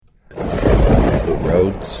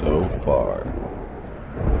so far.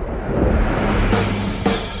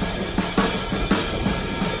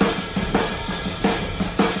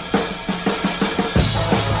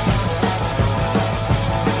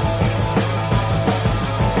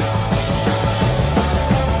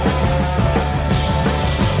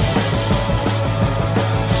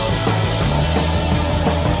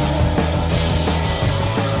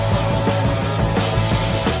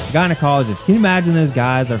 Gynecologist. Can you imagine those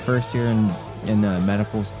guys, our first year in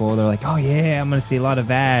medical school? They're like, oh yeah, I'm going to see a lot of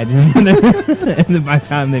vag. And then by the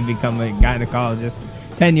time they become a gynecologist,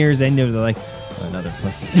 10 years into, they're like, oh, another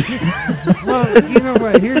pussy. Well, you know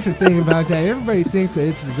what? Here's the thing about that. Everybody thinks that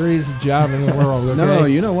it's the greatest job in the world. Okay? No,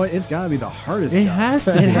 you know what? It's got to be the hardest job. It has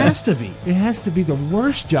to. It has to be. It has to be the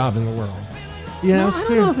worst job in the world. You know, I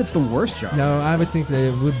don't know if it's the worst job. No, I would think that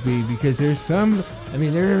it would be, because there are some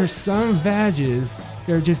vages.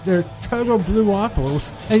 They're total blue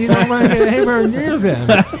apples, and you don't want to get anywhere near them.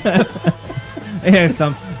 Yeah,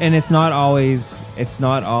 and it's not always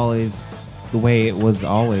the way it was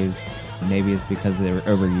always. Maybe it's because they were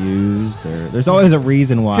overused, or there's always a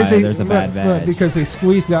reason why there's a bad vag. Because they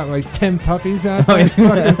squeezed out like 10 puppies out of this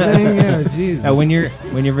fucking thing. Yeah, Jesus. When your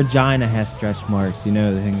vagina has stretch marks, you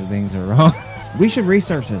know things are wrong. We should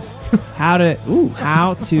research this. How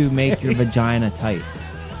to make your vagina tight.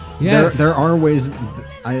 Yes. There are ways.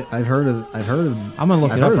 I've heard of. I'm gonna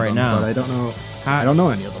look it up right now, but I don't know. I don't know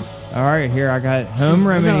any of them. All right, here I got home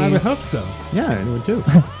remedies. No, I would hope so. Yeah, I would too.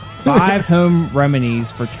 5 home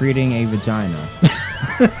remedies for treating a vagina.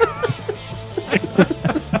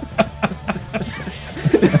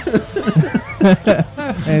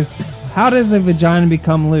 How does a vagina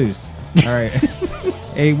become loose? All right.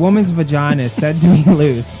 A woman's vagina is said to be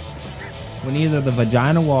loose when either the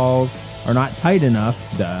vagina walls are not tight enough,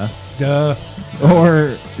 duh,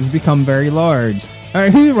 or has become very large. All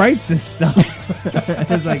right, who writes this stuff?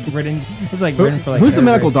 It's like written for like. Who's the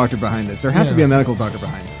medical doctor behind this? There has to be a medical doctor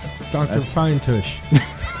behind this. Dr. Feintush.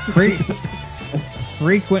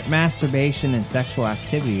 Frequent masturbation and sexual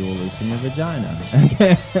activity will loosen your vagina.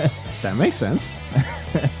 That makes sense.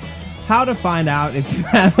 How to find out if you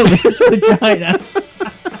have a loose vagina?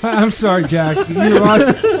 I'm sorry, Jack. You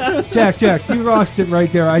lost, Jack. You lost it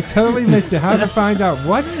right there. I totally missed it. How to find out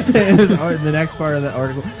what? It was the next part of the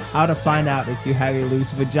article. How to find out if you have a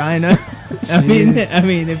loose vagina. I mean,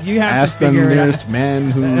 if you have ask to figure the it nearest out. man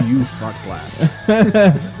who you fucked last.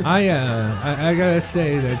 I gotta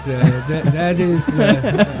say that is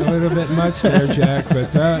a little bit much there, Jack.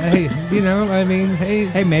 But hey,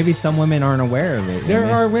 hey, maybe some women aren't aware of it. There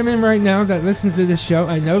are women right now that listen to this show.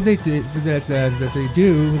 I know they do, that they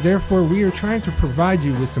do. Therefore, we are trying to provide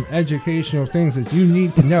you with some educational things that you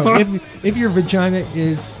need to know. if your vagina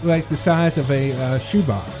is like the size of a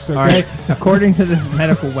shoebox, okay? All right. According to this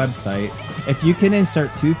medical website, if you can insert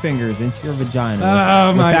 2 fingers into your vagina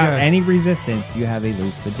without any resistance, you have a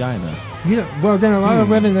loose vagina. Yeah, well, then a lot of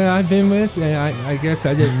women that I've been with, and I guess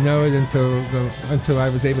I didn't know it until I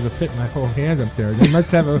was able to fit my whole hand up there. They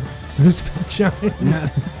must have a loose vagina.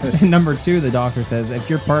 Number 2, the doctor says, if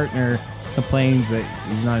your partner complains that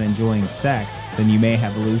he's not enjoying sex, then you may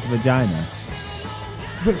have a loose vagina.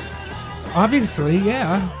 But obviously,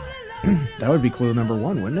 yeah. That would be clue number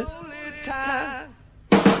 1, wouldn't it?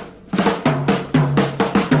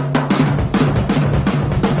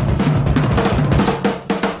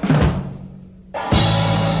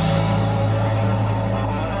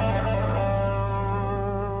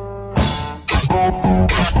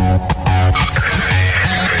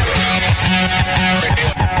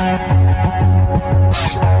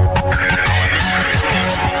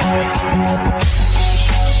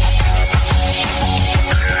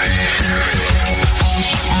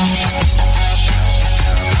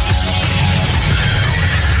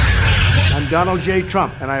 Donald J.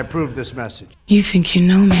 Trump, and I approve this message. You think you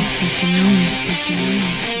know me, Yeah,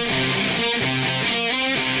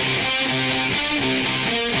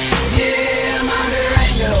 I'm on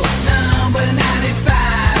Durango, number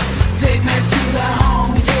 95. Take me to the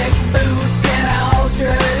home, deck boots and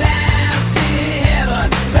ultra lounge. See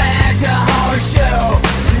heaven, pleasure horse show.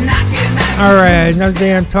 Knocking. All right, another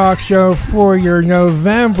damn talk show for your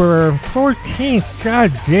November 14th.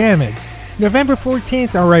 God damn it. November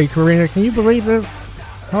 14th. All right, Karina, can you believe this?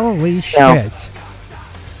 Holy shit.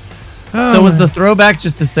 Oh, so was the throwback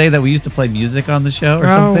just to say that we used to play music on the show or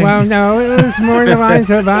something? Oh, well, no. It was more the lines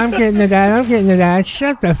of, I'm getting to that.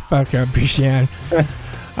 Shut the fuck up, Bishan.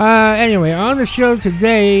 Anyway, on the show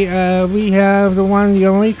today, we have the one, the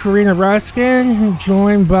only Karina Ruskin,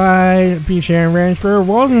 joined by Bishan Ransford,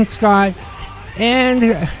 Walden Scott,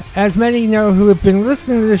 and as many know who have been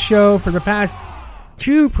listening to the show for the past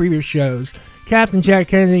 2 previous shows, Captain Jack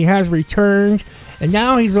Kennedy has returned, and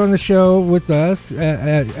now he's on the show with us.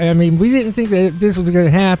 I mean, we didn't think that this was going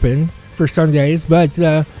to happen for Sundays, but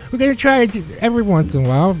we're going to try it every once in a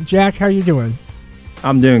while. Jack, how you doing?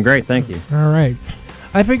 I'm doing great, thank you. All right.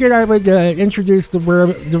 I figured I would introduce the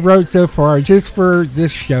road so far just for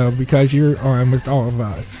this show because you're on with all of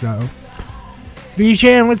us. So,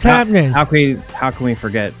 Bijan, what's happening? How can we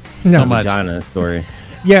forget No. so much vagina story?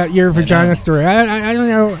 Yeah, your vagina story. I don't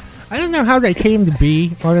know. I don't know how they came to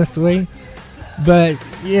be, honestly. But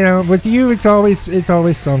you know, with you, it's always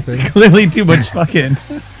something. Clearly too much fucking.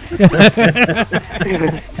 Yeah.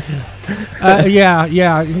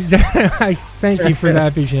 Thank you for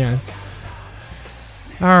that, Bijan.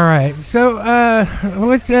 All right. So,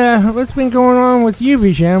 what's been going on with you,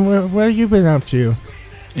 Bijan? What have you been up to?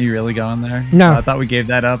 Are you really going there? No. I thought we gave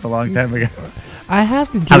that up a long time ago. I have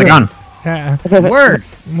to do How's it gone? Work.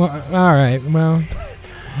 Well, all right. Well,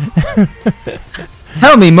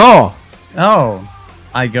 Tell me more. Oh,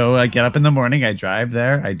 I get up in the morning, I drive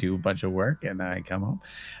there, I do a bunch of work, and I come home.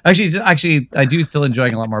 Actually, I do still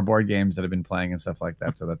enjoying a lot more board games that I've been playing and stuff like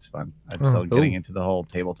that, so that's fun. I'm still getting into the whole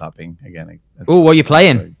tabletopping again. Oh, what are you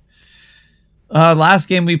playing? Last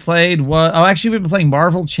game we played was we've been playing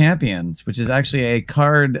Marvel Champions, which is actually a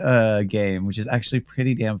card game, which is actually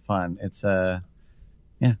pretty damn fun. It's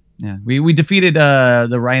yeah. We defeated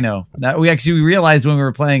the Rhino. That we realized when we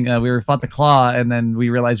were playing, we fought the Claw, and then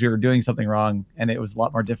we realized we were doing something wrong, and it was a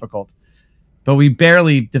lot more difficult. But we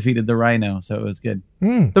barely defeated the Rhino, so it was good.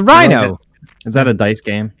 The Rhino. Is that a dice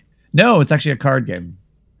game? No, it's actually a card game.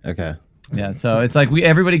 Okay. Yeah, so it's like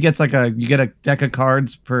everybody gets you get a deck of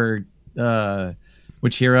cards per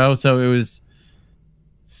which hero. So it was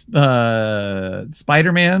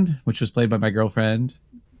Spider-Man, which was played by my girlfriend.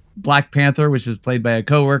 Black Panther, which was played by a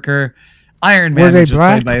coworker. Iron Man, which was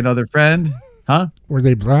played by another friend. Huh? Were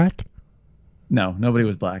they black? No, nobody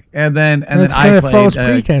was black. And then That's I kind of played false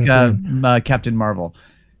pretense, Captain Marvel,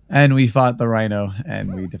 and we fought the Rhino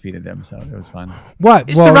and we defeated him. So it was fun. What?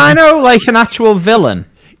 Is the Rhino like an actual villain?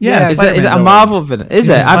 Yeah, is it a Marvel villain? Is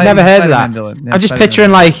it? I've never heard of that. Villain. Yeah, I'm just picturing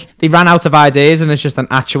like they ran out of ideas and it's just an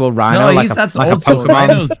actual rhino, No, like that's a old school.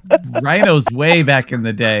 Pokemon. Rhinos way back in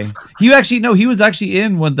the day. He was actually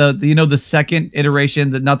in one the second iteration,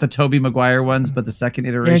 not the Tobey Maguire ones, but the second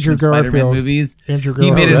iteration of Spider-Man movies. Andrew He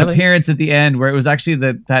made Garfield. an appearance at the end where it was actually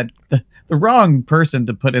the wrong person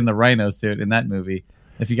to put in the Rhino suit in that movie.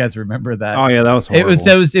 If you guys remember that. Oh yeah, that was horrible.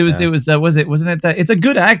 It's a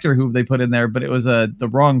good actor who they put in there, but it was the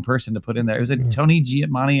wrong person to put in there. It was Tony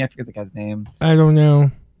Giamatti. I forget the guy's name. I don't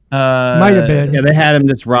know. Might have been. Yeah, they had him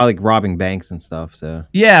just robbing banks and stuff. So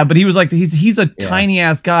yeah, but he was like he's a tiny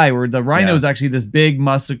ass guy, where the Rhino is actually this big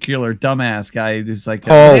muscular dumbass guy who's like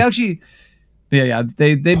Paul. they actually they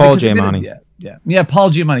Paul Giamatti. Yeah,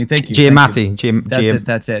 Paul Giamatti. Thank you. Giamatti.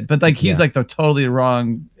 That's it. But like he's like the totally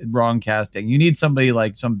wrong casting. You need somebody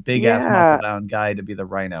like some big ass muscle bound guy to be the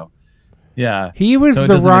Rhino. Yeah, he was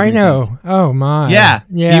the Rhino. Oh my. Yeah,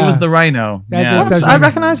 he was the Rhino. I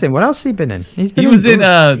recognize him. What else has he been in? He was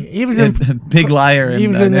in Big Liar. And,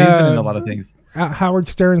 he's been in a lot of things. Howard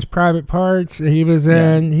Stern's Private Parts. He was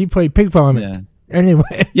in. He played Pig Vomit. Yeah.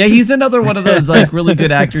 Anyway. Yeah, he's another one of those like really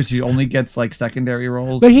good actors who only gets like secondary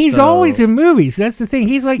roles. But he's always in movies. That's the thing.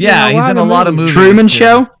 He's like he's in a lot of movies. Truman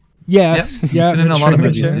Show. Yes. He's been in a lot of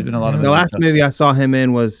movies. He's been in a lot of movies. The last movie I saw him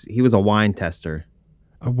in was he was a wine tester.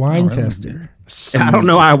 A wine tester. I don't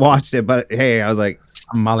know why I watched it, but hey, I was like,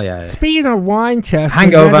 sommelier. Speaking of wine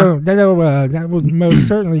testing, Hangover. that will most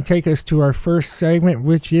certainly take us to our first segment,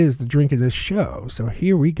 which is the drink of the show. So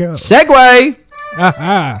here we go. Segway.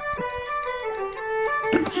 Aha.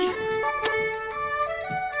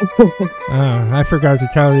 I forgot to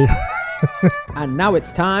tell you. And now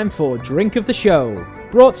it's time for Drink of the Show,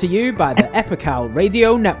 brought to you by the Epical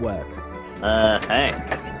Radio Network. Hey,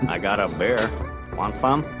 I got a beer. Want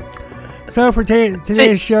some? So for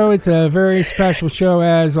today's show, it's a very special show,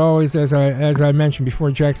 as always, as I mentioned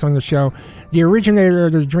before Jack's on the show. The originator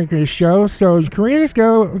of the drink of the show. So Karina's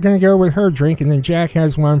going to go with her drink, and then Jack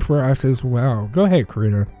has one for us as well. Go ahead,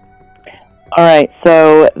 Karina. All right,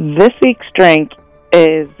 so this week's drink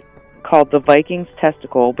is called the Vikings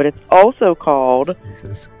Testicle, but it's also called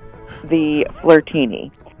the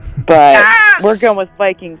Flirtini. But we're going with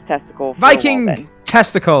Vikings Testicle. Viking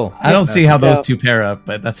Testicle. I don't see how those two pair up,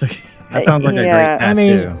 but that's okay. That sounds like a great tattoo. I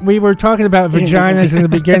mean, we were talking about vaginas in the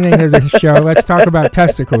beginning of the show. Let's talk about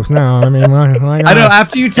testicles now. I mean, why not? I know.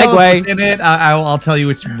 After you tell us what's in it, I'll tell you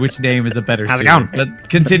which name is a better suit. But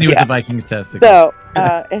continue with the Vikings Testicle. So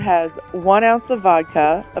it has 1 ounce of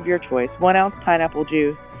vodka of your choice, 1 ounce pineapple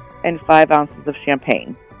juice, and 5 ounces of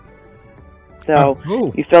champagne. So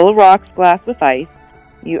Oh. you fill a rocks glass with ice.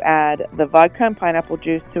 You add the vodka and pineapple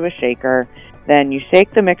juice to a shaker. Then you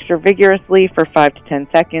shake the mixture vigorously for 5 to 10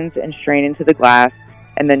 seconds and strain into the glass.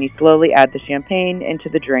 And then you slowly add the champagne into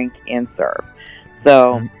the drink and serve.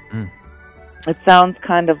 So it sounds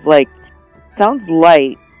kind of like, sounds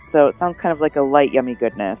light. So it sounds kind of like a light yummy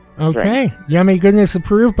goodness. Okay. drink. Yummy goodness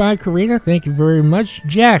approved by Karina. Thank you very much.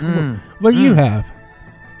 Jack, what do you have?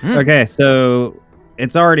 Okay, so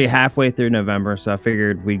it's already halfway through November, so I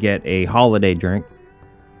figured we'd get a holiday drink.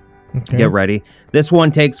 Okay. Get ready. This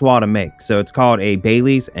one takes a while to make, so it's called a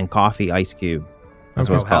Bailey's and Coffee Ice Cube. That's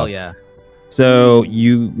what it's hell called. yeah. So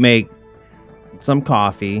you make some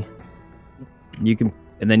coffee, and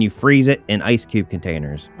then you freeze it in ice cube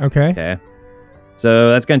containers. Okay. Okay. So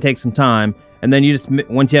that's gonna take some time, and then you just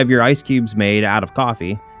once you have your ice cubes made out of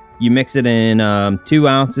coffee, you mix it in 2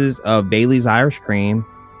 ounces of Bailey's Irish Cream,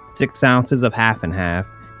 6 ounces of half and half,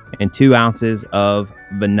 and 2 ounces of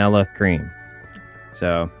vanilla cream.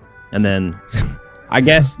 So, and then I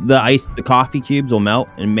guess the coffee cubes will melt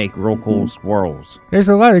and make real cool swirls. There's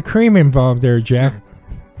a lot of cream involved there, Jack.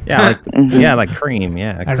 Yeah, like cream.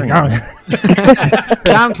 Yeah, How's it cream. going?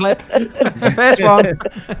 Sound clip. First one.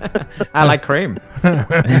 I like cream. How's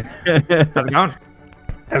it going?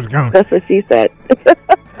 How's it going? That's what she said.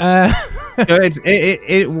 So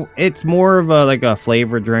it's more of a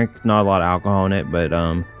flavor drink, not a lot of alcohol in it. But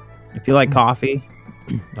if you like coffee,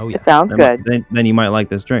 Oh yeah. It sounds good. then you might like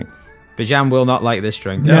this drink. Bajan will not like this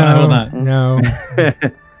drink. No, I will not. No.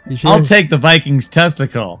 I'll take the Vikings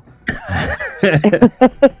testicle.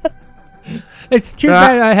 It's too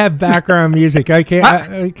bad I have background music. I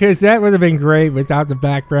can't, because that would have been great without the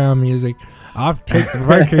background music. I'll take the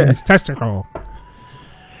Vikings testicle.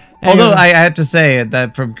 Although I have to say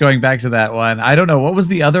that from going back to that one, I don't know, what was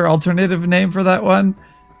the other alternative name for that one?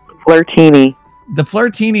 Flirtini. The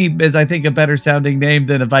Flirtini is, I think, a better sounding name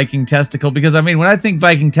than a Viking testicle, because I mean, when I think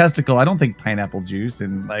Viking testicle, I don't think pineapple juice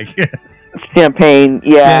and like champagne.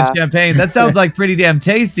 Yeah. Champagne. That sounds like pretty damn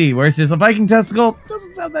tasty. Whereas just a Viking testicle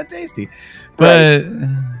doesn't sound that tasty. But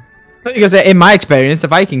because in my experience, a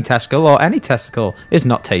Viking testicle or any testicle is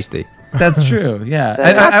not tasty. that's true. Yeah,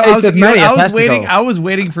 I've tasted many a testicle. I was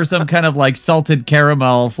waiting for some kind of like salted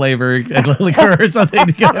caramel flavor liquor or something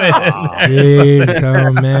to go in there. Jeez,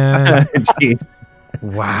 oh man. Jeez.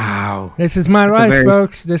 Wow. This is my life,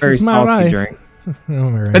 folks. This is my life. Drink. Oh,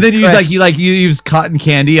 my And then you use you use cotton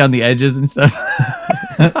candy on the edges and stuff.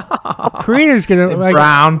 Karina's gonna like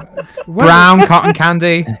brown cotton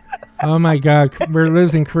candy. Oh my God, we're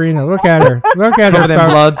losing Karina. Look at her. Look at her. Covered in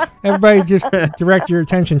folks. blood. Everybody, just direct your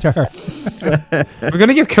attention to her. We're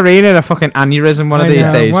gonna give Karina a fucking aneurysm one of these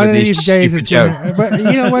days One with of these these days, stupid it's jokes. gonna, but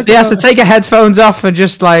you know what? She has to though? take her headphones off and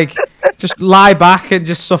just lie back and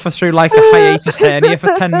just suffer through like a hiatus hernia for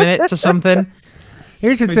 10 minutes or something.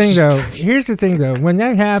 Here's the thing, though. When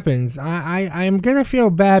that happens, I'm gonna feel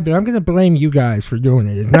bad, but I'm gonna blame you guys for doing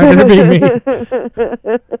it. It's not gonna be me.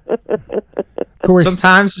 Of course.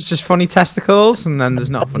 Sometimes it's just funny testicles, and then there's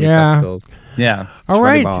not funny testicles. Yeah. All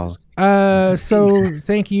right. balls. So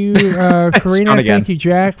thank you, Karina. again. Thank you,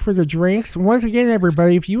 Jack, for the drinks. Once again,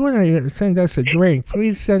 everybody, if you want to send us a drink,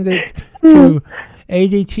 please send it to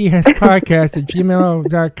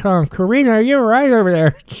adtspodcast@gmail.com. Karina, are you all right over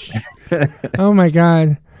there? Oh my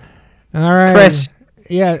God! All right, Chris.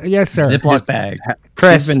 Yeah, yes, sir. Ziploc bag.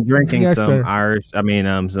 Chris. She's been drinking Yes, some sir.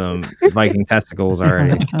 some Viking testicles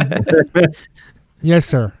already. Yes,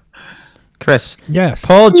 sir. Chris. Yes.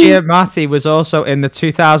 Paul Giamatti was also in the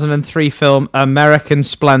 2003 film American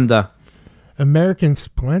Splendor. American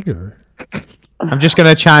Splendor. I'm just going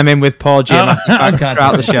to chime in with Paul Giamatti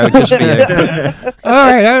throughout the show just for you. All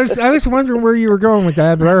right, I was wondering where you were going with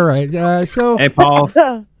that, but all right. So Hey, Paul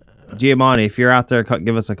Giamatti, if you're out there,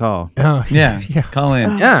 give us a call. Oh, Yeah. Call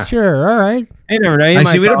in. Yeah. Sure. All right. You never know. You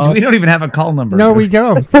Actually, we might call. don't even have a call number. No, we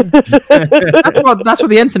don't. That's what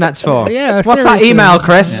the internet's for. Yeah, What's that seriously. email,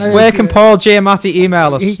 Chris? Yeah. Where can Paul Giamatti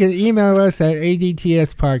email us? He can email us at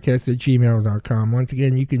adtspodcast@gmail.com. Once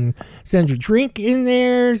again, you can send your drink in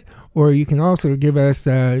there, or you can also give us,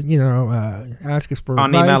 ask us for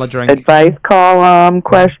On advice. email a drink. Advice column,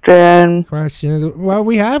 question. Questions. Well,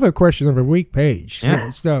 we have a question of the week page.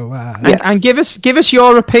 Yeah. So, And give us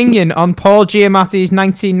your opinion on Paul Giamatti's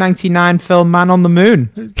 1999 film Man on the Moon.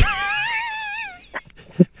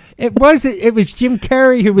 it was Jim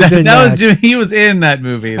Carrey who was in that that. was Jim. He was in that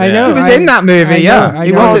movie. I know. He was in that movie, I know, yeah. I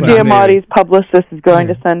He know. was Paul in that movie. Giamatti's publicist is going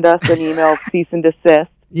to send us an email, cease and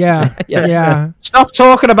desist. Yeah. Yeah. Stop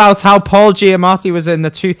talking about how Paul Giamatti was in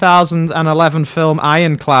the 2011 film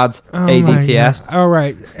Ironclad. Oh my ADTS. God. All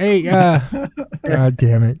right. Hey, God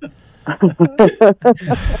damn it.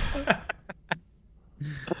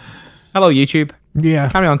 Hello, YouTube. Yeah.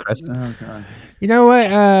 Carry on, Chris. Oh god. You know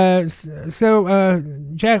what? So,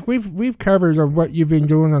 Jack, we've covered what you've been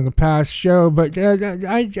doing on the past show, but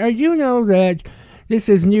I do know that this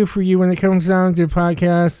is new for you when it comes down to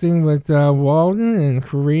podcasting with Walden and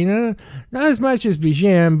Karina. Not as much as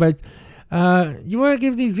Bijan, but you want to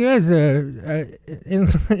give these guys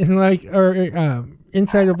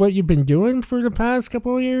insight of what you've been doing for the past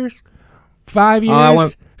couple of years, 5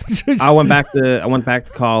 years. I went back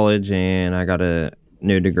to college and I got a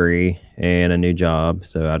new degree and a new job.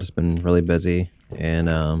 So I've just been really busy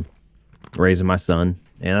and raising my son,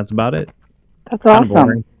 and that's about it. That's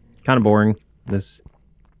awesome. Kind of boring. It's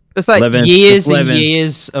like years and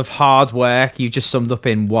years of hard work you just summed up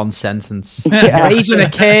in one sentence. Yeah. Raising a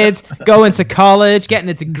kid, going to college, getting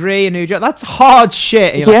a degree, a new job. That's hard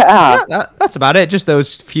shit. You're that's about it. Just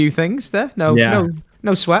those few things there.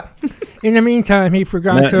 No sweat. In the meantime, he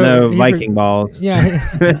forgot Viking balls. Yeah.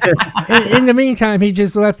 in the meantime, he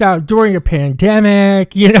just left out during a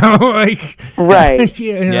pandemic, Right.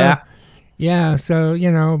 Yeah.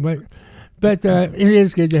 So, but it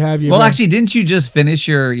is good to have you. Well, actually, didn't you just finish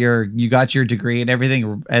you got your degree and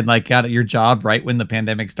everything and like got your job right when the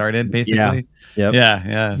pandemic started, basically?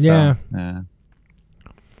 Yeah. Yeah.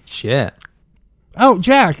 Shit. Oh,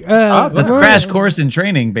 Jack. That's crash course in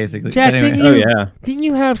training, basically. Jack, anyway. Didn't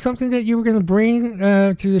you have something that you were going to bring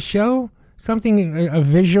to the show? Something, a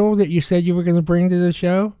visual that you said you were going to bring to the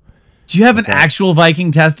show? Do you have an actual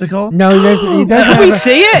Viking testicle? No, he doesn't. Can we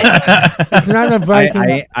see it? It's not a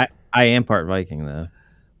Viking. I am part Viking, though.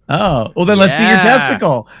 Oh, well then let's see your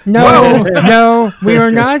testicle. No, we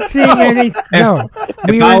are not seeing any. No,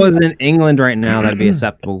 if I was in England right now, that'd be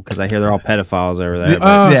acceptable because I hear they're all pedophiles over there.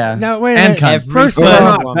 Yeah. No, wait. First of all, they're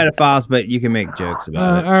not pedophiles, but you can make jokes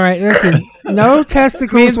about it. All right, listen. No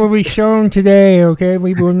testicles will be shown today. Okay,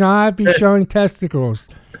 we will not be showing testicles.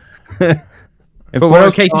 But we're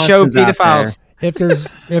okay to show pedophiles.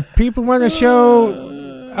 If people want to show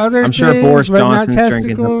other I'm things, sure Boris but not Johnson's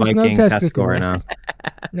drinking some testicles, no Viking testicles. right now.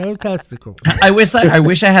 No testicles. I wish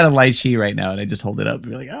I had a light sheet right now and I just hold it up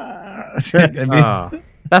and be like,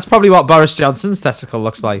 That's probably what Boris Johnson's testicle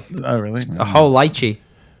looks like. Oh, really? A whole lychee.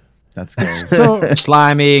 That's good. So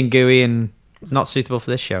slimy and gooey and not suitable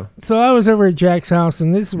for this show. So I was over at Jack's house,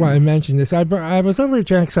 and this is why I mentioned this. I was over at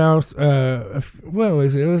Jack's house. What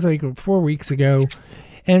was it? It was like 4 weeks ago.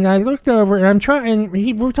 And I looked over, and I'm trying.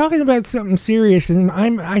 We're talking about something serious, and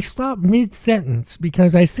I stop mid sentence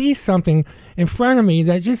because I see something in front of me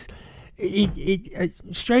that just it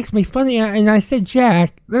strikes me funny. And I said,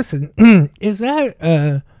 Jack, listen, is that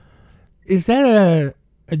a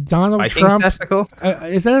Donald Trump testicle?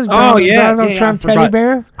 Is that a Donald Trump teddy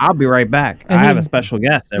bear? I'll be right back. And I have a special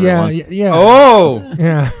guest. Everyone. Yeah. Oh,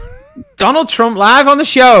 yeah. Donald Trump live on the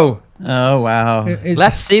show. Oh, wow.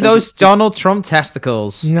 Let's see those Donald Trump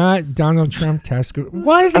testicles. Not Donald Trump testicles.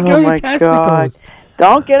 Why does it go to testicles? God.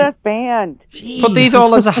 Don't get us banned. Jeez. Put these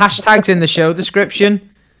all as a hashtags in the show description.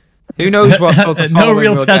 Who knows what sort of No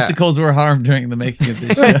real testicles were harmed during the making of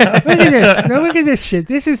this show. Look at this. No, look at this shit.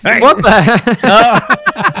 This is... What the?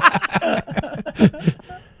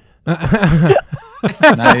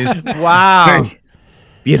 Nice. Wow.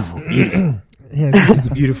 Beautiful. Yeah, it's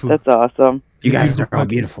beautiful. That's awesome. You guys are all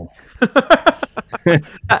beautiful.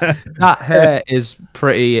 That hair is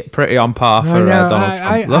pretty on par for Donald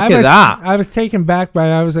Trump. Look at that. I was taken back by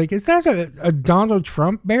it. I was like, is that a Donald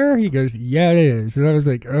Trump bear? He goes, yeah, it is. And I was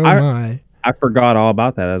like, oh my. I forgot all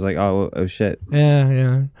about that. I was like, oh shit.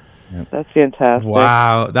 Yeah. That's fantastic.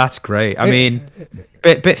 Wow, that's great. I mean,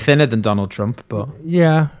 bit thinner than Donald Trump, but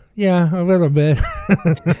yeah, a little bit.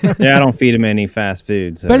 Yeah, I don't feed him any fast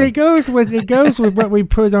food. So. But it goes with what we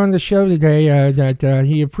put on the show today. That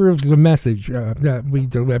he approves the message that we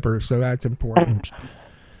deliver, so that's important.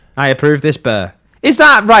 I approve this bear. Is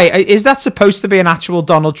that right? Is that supposed to be an actual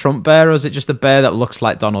Donald Trump bear, or is it just a bear that looks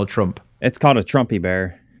like Donald Trump? It's called a Trumpy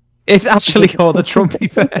bear. It's actually called a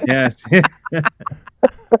Trumpy bear. Yes.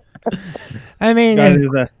 I mean, got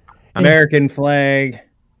his American flag,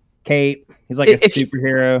 cape. He's like a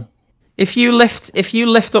superhero. If you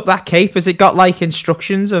lift up that cape, has it got like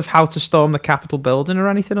instructions of how to storm the Capitol building or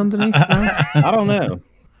anything underneath? I don't know.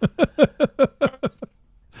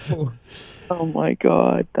 Oh my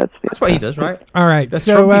God, that's what he does, right? All right, the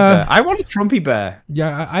so bear. I want a Trumpy bear.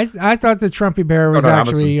 Yeah, I thought the Trumpy bear was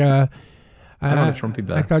actually. I want a Trumpy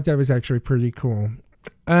bear. I thought that was actually pretty cool.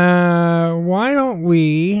 Why don't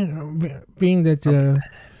we, being that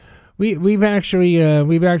we've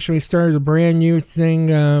actually started a brand new thing.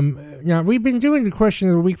 Now we've been doing the question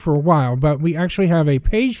of the week for a while, but we actually have a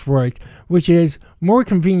page for it, which is more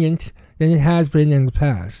convenient than it has been in the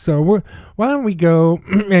past. So why don't we go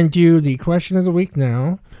and do the question of the week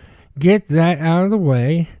now? Get that out of the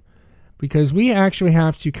way, because we actually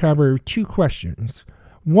have to cover 2 questions.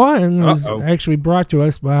 One was actually brought to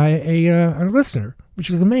us by a listener,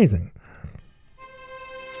 which is amazing.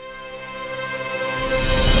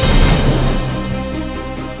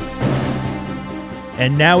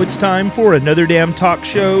 And now it's time for Another Damn Talk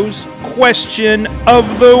Show's Question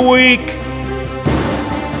of the Week.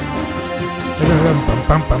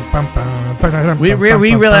 We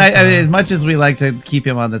really, I mean, as much as we like to keep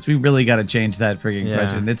him on this, we really got to change that freaking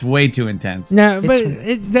question. It's way too intense. No, but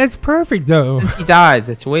that's perfect though. Since he died,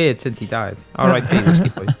 it's weird. Since he died, R.I.P. Whiskey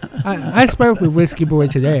Boy. I spoke with Whiskey Boy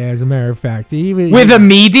today, as a matter of fact. With a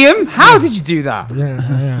medium? How did you do that?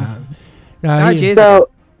 Yeah. So,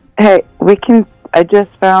 hey, I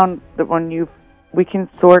just found that we can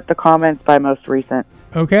sort the comments by most recent.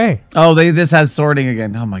 Okay. Oh, this has sorting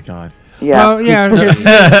again. Oh my god. Yeah. Well, yeah, because,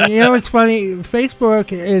 it's funny.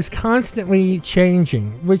 Facebook is constantly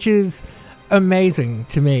changing, which is amazing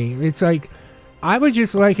to me. It's like, I would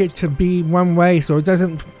just like it to be one way so it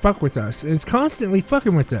doesn't fuck with us. It's constantly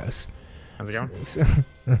fucking with us. How's it going?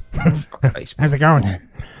 How's it going?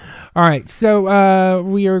 All right, so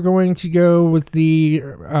we are going to go with the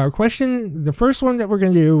question. The first one that we're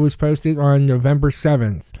going to do was posted on November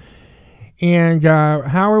 7th. And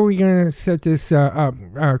how are we going to set this up,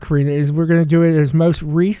 Karina? Is we're going to do it as most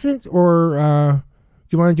recent, or do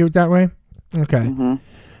you want to do it that way? Okay. Mm-hmm.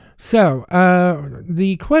 So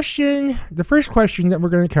the first question that we're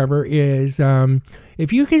going to cover is,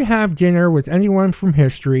 if you could have dinner with anyone from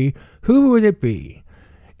history, who would it be?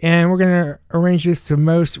 And we're going to arrange this to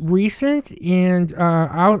most recent, and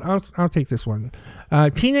I'll take this one.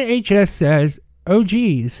 Tina HS says, "Oh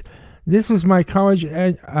geez, this was my college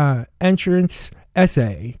entrance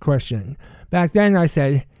essay question. Back then I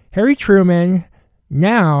said, Harry Truman.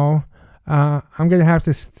 Now I'm going to have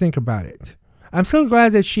to think about it." I'm so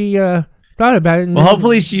glad that she thought about it. Well,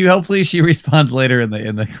 hopefully she responds later in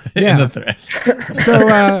the thread.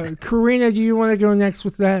 So, Karina, do you want to go next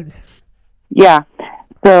with that? Yeah.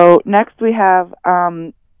 So next we have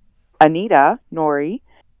Anita Nori,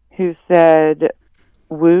 who said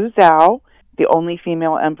Wu Zhao, the only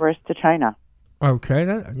female empress to China. Okay,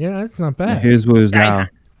 that's not bad. Who's now?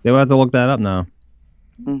 They'll have to look that up now.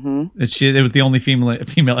 Mm-hmm. It was the only female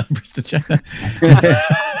empress to China.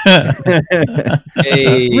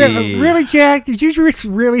 Hey. Really, Jack? Did you just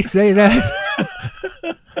really say that?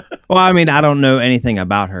 Well, I mean, I don't know anything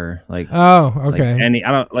about her. Like, oh, okay.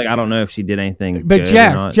 I don't know if she did anything. But good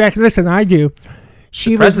or not. Jack, listen, I do.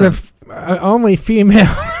 She was the only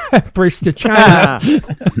female empress to China.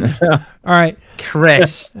 All right,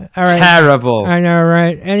 Chris. All right. Terrible. I know,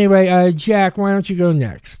 right? Anyway, Jack, why don't you go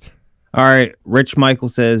next? All right, Rich Michael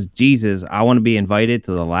says, "Jesus, I want to be invited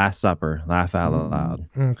to the Last Supper." Laugh out loud.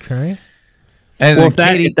 Okay. And well, if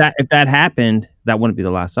that happened, that wouldn't be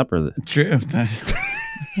the Last Supper. True.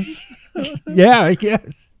 Yeah, I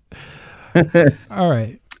guess. All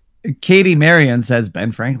right. Katie Marion says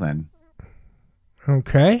Ben Franklin.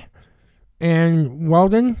 Okay. And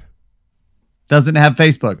Walden doesn't have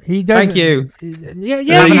Facebook. He doesn't. Thank you.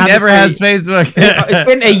 Yeah. He never has Facebook. It's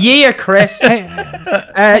been a year, Chris.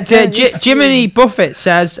 Jiminy Buffett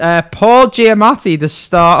says Paul Giamatti, the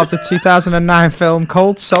star of the 2009 film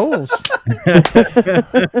Cold Souls.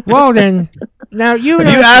 Walden. Now you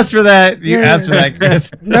asked for that. You asked for that, Chris.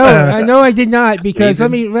 No, I did not, because let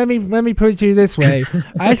me put it to you this way.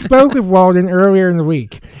 I spoke with Walden earlier in the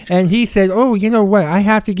week, and he said, "Oh, you know what? I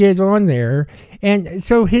have to get on there." And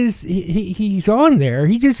so he's on there.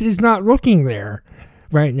 He just is not looking there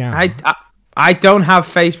right now. I don't have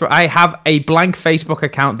Facebook. I have a blank Facebook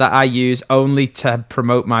account that I use only to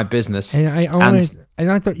promote my business. And I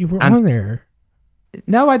thought you were on there.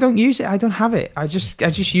 No, I don't use it. I don't have it. I just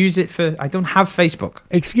use it for. I don't have Facebook.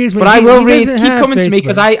 Excuse me, but I will read. Keep coming to me,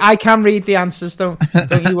 because I can read the answers. Don't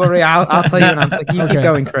you worry. I'll tell you an answer. You keep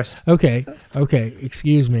going, Chris. Okay.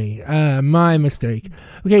 Excuse me. My mistake.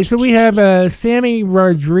 Okay, so we have Sammy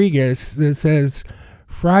Rodriguez that says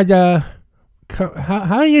Frida.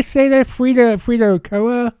 How do you say that? Frida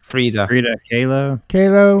Koa? Frida Kahlo.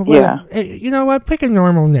 Kahlo. Yeah. Well, you know what? Pick a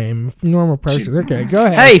normal name, normal person. Okay, go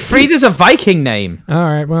ahead. Hey, Frida's a Viking name. All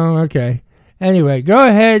right. Well, okay. Anyway, go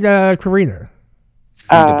ahead, Karina.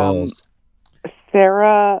 Frida balls.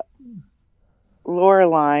 Sarah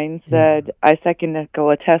Laureline said, "I second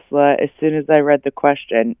Nikola Tesla. As soon as I read the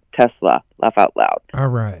question, Tesla. Laugh out loud." All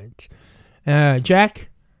right. Jack?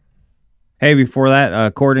 Hey, before that,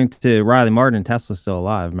 according to Riley Martin, Tesla's still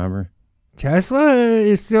alive, remember? Tesla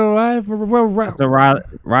is still alive. Well, So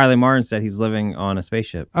Riley Martin said he's living on a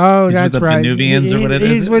spaceship. oh, He's that's with the right. Venuvians or what it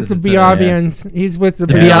He's is? with Is the it the- Biovians. He's with the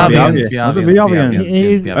Biovians. Biovians.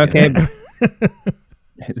 He's- Okay.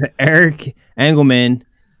 Eric Engelman.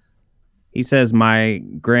 He says my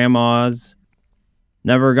grandmas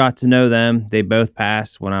never got to know them. They both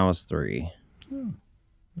passed when I was 3.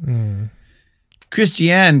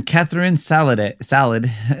 Christiane Catherine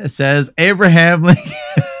Salad says Abraham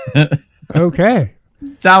Lincoln. Okay.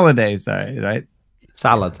 Saladay, sorry, right?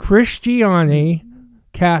 Salad. Christiane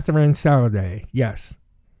Catherine Saladay. Yes.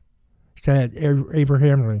 Said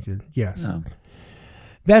Abraham Lincoln. Yes. Oh.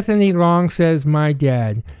 Bethany Long says my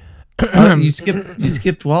dad. Oh, you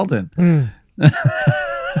skipped Walden.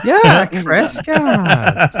 Yeah, Chris.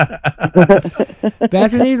 God.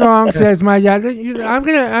 Bethany Long says my dad.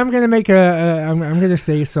 I'm gonna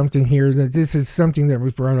say something here that this is something that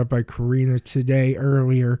was brought up by Karina today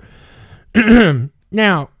earlier.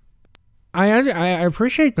 Now, I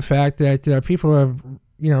appreciate the fact that people have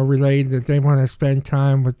relayed that they want to spend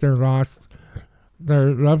time with their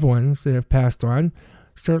loved ones that have passed on.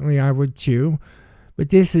 Certainly, I would too. But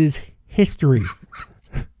this is history.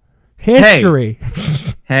 History.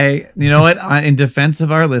 Hey, you know what? In defense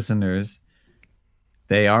of our listeners,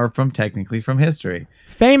 they are technically from history.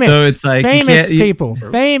 Famous. So it's like famous people.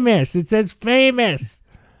 Famous. It says famous.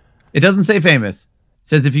 It doesn't say famous. It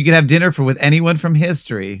says if you could have dinner with anyone from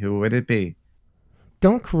history, who would it be?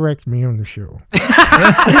 Don't correct me on the show.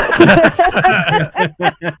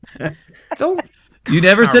 You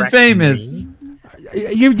never said famous.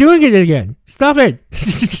 You're doing it again. Stop it.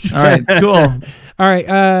 All right, cool. All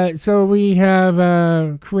right. So we have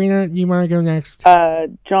Karina. You want to go next?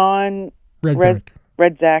 John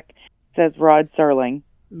Redzak says Rod Serling.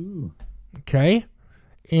 Ooh. Okay.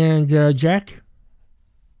 And Jack?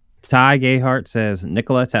 Ty Gayhart says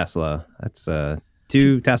Nikola Tesla. That's 2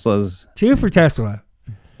 Teslas. 2 for Tesla.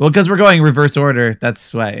 Well, because we're going reverse order.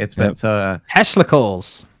 That's why it's been so. Tesla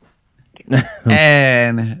calls.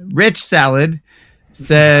 And Rich Salad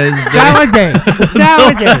says Salad Day.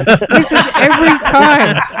 Salad Day. This is every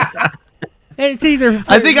time. It's either.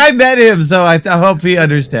 I think I met him, so I hope he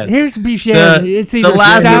understands. Here's Bichon. It's either the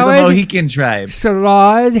last salad, of the Mohican tribe.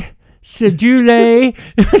 Salad, Sedule.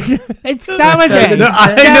 It's Salad Day. No,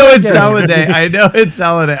 I know it's Salad Day. I know it's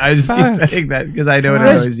Salad Day. I just keep saying that because I know it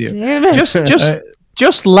annoys you.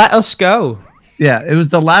 Just let us go. Yeah, it was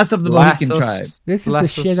the last of the Mohican tribe. This is the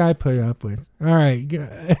shit I put up with. All right.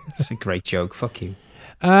 It's a great joke. Fuck you.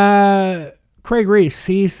 Craig Reese,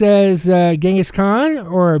 he says Genghis Khan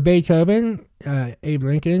or Beethoven, Abe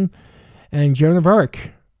Lincoln, and Joan of Arc.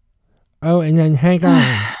 Oh, and then hang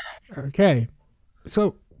on. Okay.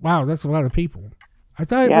 So, wow, that's a lot of people. I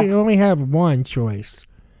thought we only have one choice.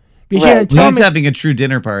 He's having a true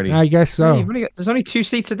dinner party. I guess so. There's only 2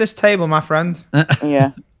 seats at this table, my friend.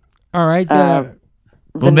 Yeah. All right.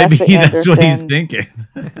 Well, maybe that's what he's thinking.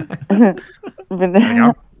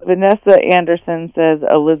 Vanessa Anderson says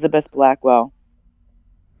Elizabeth Blackwell.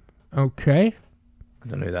 Okay. I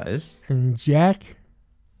don't know who that is. And Jack?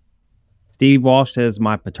 Steve Walsh says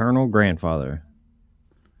my paternal grandfather.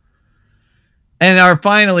 And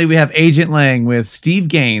finally, we have Agent Lang with Steve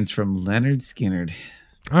Gaines from Leonard Skinnerd.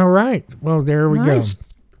 All right. Well, there we go.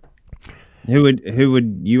 Who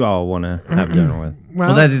would you all want to have dinner with?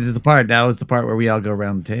 Well, that is the part. That was the part where we all go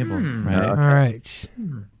around the table. Right? All right.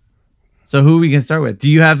 So who are we going to start with? Do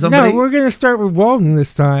you have somebody? No, we're going to start with Walden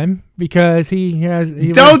this time because he has...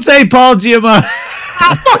 Don't say Paul Giamatti.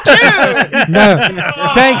 No.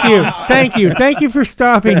 Thank you for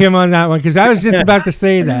stopping him on that one because I was just about to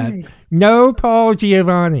say that. No Paul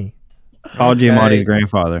Giamatti. Paul Giamatti's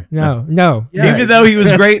grandfather. No. Yeah. Even though he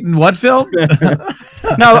was great in what film?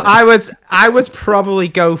 No, I would probably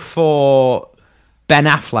go for Ben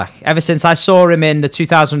Affleck. Ever since I saw him in the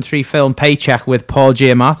 2003 film Paycheck with Paul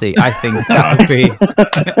Giamatti, I think that would be.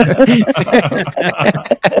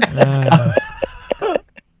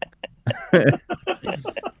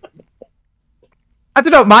 I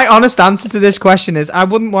don't know. My honest answer to this question is I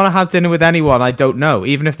wouldn't want to have dinner with anyone I don't know,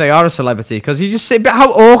 even if they are a celebrity, because you just sit. But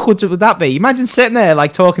how awkward would that be? Imagine sitting there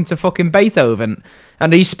like talking to fucking Beethoven,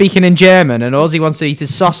 and he's speaking in German, and all he wants to eat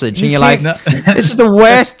is sausage, and you're like, "This is the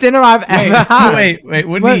worst dinner I've ever had." Wait,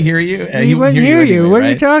 wouldn't he hear you? He wouldn't hear you. What are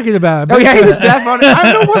you talking about? Oh yeah, he was deaf on it.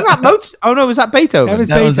 I don't know. Was that Mozart? Oh no, was that Beethoven? That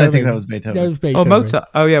was Beethoven. I think that was Beethoven. Oh, Mozart.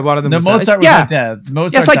 Oh yeah, one of them. No, was Mozart was like that.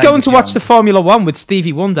 Mozart it's like died going to watch young. the Formula One with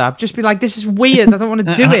Stevie Wonder. I'd just be like, "This is weird. I don't want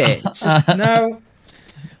to do it." It's just, no.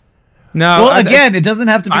 No. Well, again, it doesn't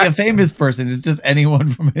have to be a famous person. It's just anyone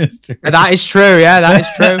from history. That is true. Yeah, that is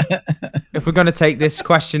true. If we're going to take this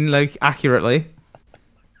question like accurately.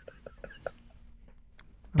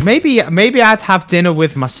 Maybe I'd have dinner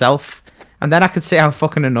with myself, and then I could say how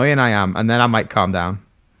fucking annoying I am, and then I might calm down.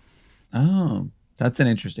 Oh, that's an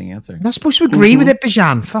interesting answer. I'm not supposed to agree with it,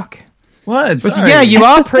 Bijan. Fuck. What? But Sorry. yeah, you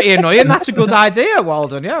are pretty annoying. That's a good idea. Well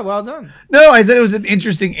done. Yeah, well done. No, I said it was an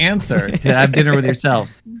interesting answer to have dinner with yourself,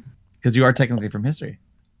 because you are technically from history.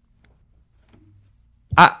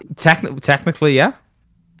 Technically, yeah.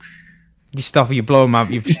 You blowing my,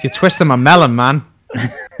 you're twisting my melon, man.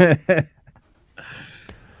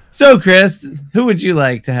 So, Chris, who would you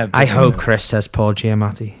like to have dinner I hope with? Chris says Paul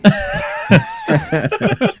Giamatti.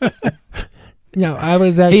 No, I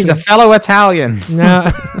was actually. He's a fellow Italian. No,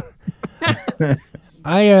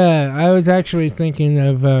 I was actually thinking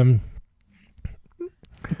of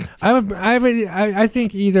I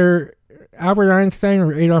think either Albert Einstein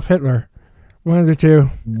or Adolf Hitler, one of the two.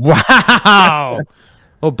 Wow.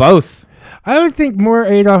 Or both. I would think more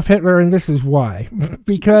Adolf Hitler, and this is why.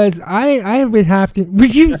 Because I would have to.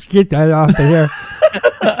 Would you get that off of here?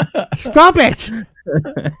 Stop it!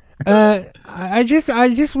 I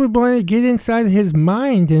just would want to get inside his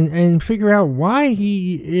mind and figure out why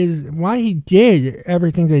he did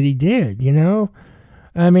everything that he did. You know,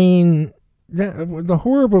 I mean, the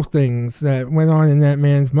horrible things that went on in that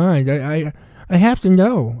man's mind. I have to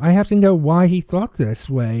know. I have to know why he thought this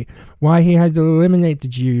way, why he had to eliminate the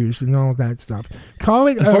Jews and all that stuff. Call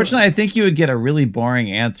it. Unfortunately, I think you would get a really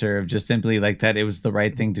boring answer of just simply like that it was the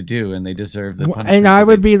right thing to do and they deserve the punishment. And I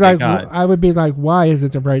would be they like, got. why is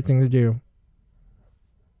it the right thing to do?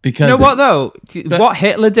 Because you know what though? What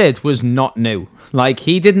Hitler did was not new. Like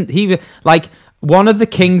one of the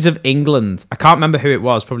kings of England, I can't remember who it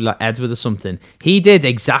was, probably like Edward or something. He did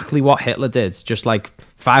exactly what Hitler did, just like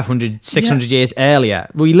 500, 600 years earlier.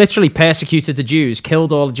 We literally persecuted the Jews,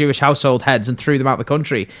 killed all the Jewish household heads and threw them out of the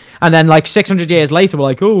country. And then like 600 years later, we're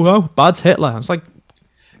like, oh, well, bad's Hitler. I was like,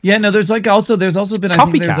 yeah, no, there's also been, I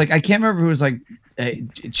think there's Copycat. like, I can't remember who was like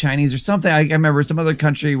Chinese or something. I remember some other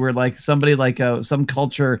country where like somebody like some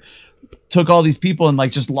culture took all these people and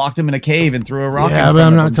like just locked them in a cave and threw a rock Yeah, in but front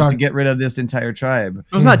I'm of not them just to talking- get rid of this entire tribe.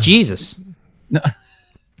 wasn't that Jesus? No,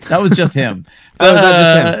 that was just him. Oh, was that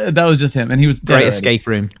just him? That was just him, and he was dead Great already. escape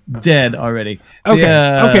room. Dead already. Okay.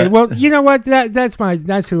 Yeah. Okay. Well, you know what?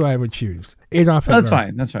 That's who I would choose. Adolf Hitler. That's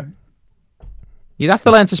fine. That's fine. You'd have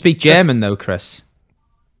to learn to speak German though, Chris.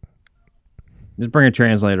 Just bring a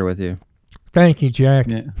translator with you. Thank you, Jack.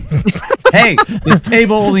 Yeah. Hey, this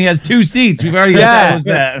table only has 2 seats. We've already established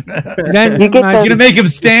that. Then You get my- the- You're gonna make him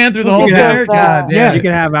stand through the whole You can dinner? have, God yeah. damn. You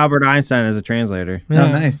can have Albert Einstein as a translator Oh, Yeah.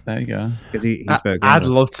 nice. There you go. because he spoke. I'd English.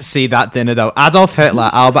 love to see that dinner though. Adolf Hitler,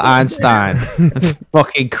 Albert Einstein, and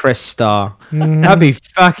fucking Chris Starr. That'd be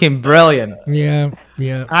fucking brilliant. Yeah.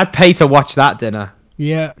 Yeah. I'd pay to watch that dinner.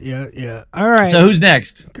 Yeah. Yeah. Yeah. All right. So who's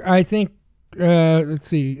next? I think. Let's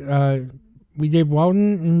see. We did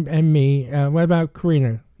Walden and me. What about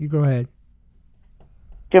Karina? You go ahead.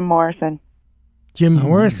 Jim Morrison. Jim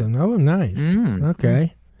Morrison. Oh, nice. Mm.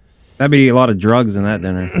 Okay. That'd be a lot of drugs in that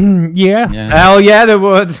dinner. Yeah. Yeah. Hell yeah, there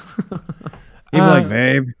would. He'd be like,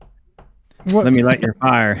 babe, What, let me light your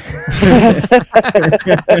fire.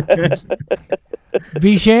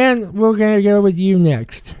 Vishan, we're gonna go with you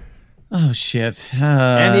next. Oh shit.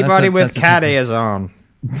 Anybody with cat ears. ears on.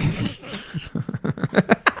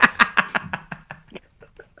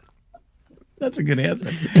 That's a good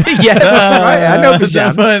answer. Yeah, right. I know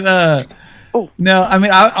Bijan. But no, I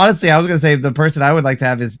mean, honestly, I was gonna say the person I would like to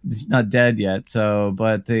have is he's not dead yet. So,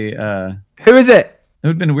 but the Who is it? it would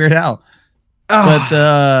have been Weird Al. Oh,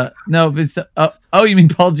 But no, but it's oh, you mean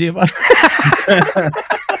Paul Giamatti?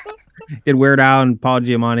 Did Weird Al and Paul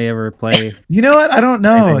Giamatti ever play? You know what? I don't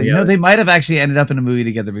know. Anything You know, else? they might have actually ended up in a movie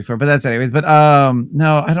together before, but that's anyways. But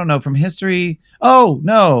no, I don't know from history. Oh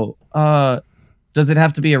no, does it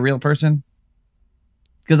have to be a real person?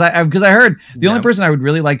 Because I heard the only person I would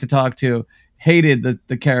really like to talk to hated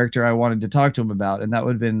the character I wanted to talk to him about, and that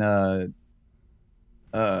would have been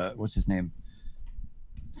what's his name?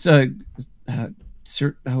 So,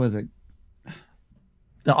 Sir, how was it?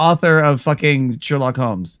 The author of fucking Sherlock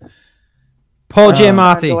Holmes. Paul Conan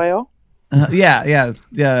Giamatti. Doyle.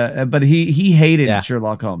 Yeah. But he hated Yeah.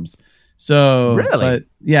 Sherlock Holmes. So Really? But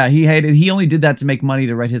yeah, he only did that to make money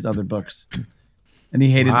to write his other books, and he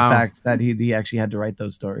hated Wow. the fact that he actually had to write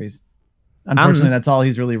those stories. Unfortunately, And- that's all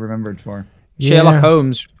he's really remembered for. Sherlock Yeah.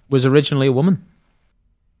 Holmes was originally a woman.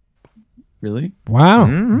 Really? Wow.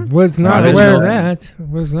 Mhm. Was not Original- aware of that.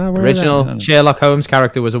 Was not aware of Original that. Sherlock Holmes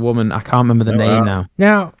character was a woman. I can't remember the Oh, name wow. now. that.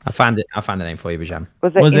 Now, I'll find the name for you, Bijan.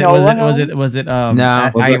 Was it Was it Enola was Holmes? it No. Was it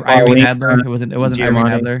Irene Pauline Adler? It wasn't Irene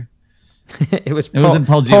Giamatti? Adler. It was It wasn't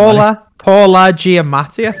Paul Giamatti. Paula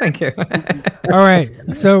Giamatti, I think. all right.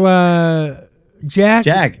 So,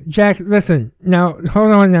 Jack, listen. Now,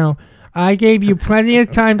 hold on now. I gave you plenty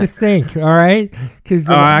of time to think, all right?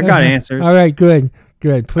 I got answers. All right, good.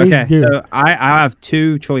 Please okay, do. so I have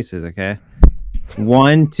two choices, okay?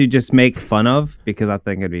 One to just make fun of, because I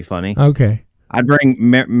think it'd be funny. Okay. I'd bring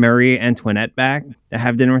Marie Antoinette back to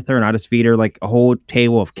have dinner with her, and I'd just feed her like a whole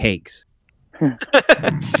table of cakes.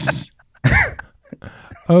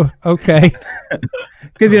 Oh, okay.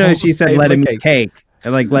 Because she said let him eat cake. It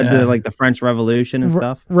led to the French Revolution and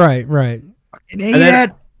stuff. Right.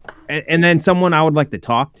 And then someone I would like to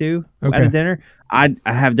talk to at Okay. a dinner, I'd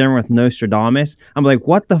have dinner with Nostradamus. I'm like,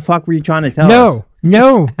 what the fuck were you trying to tell us?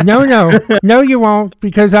 No, you won't,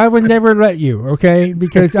 because I would never let you, okay?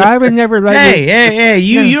 Because I would never let you. Hey,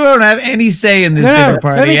 you don't have any say in this dinner Let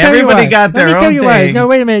party. me tell you Everybody why. got their Let me tell own you why. thing. No,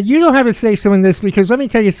 wait a minute. You don't have to say so in this, because let me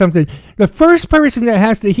tell you something. The first person that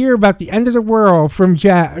has to hear about the end of the world from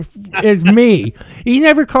Jack is me. He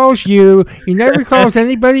never calls you. He never calls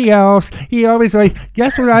anybody else. He always like,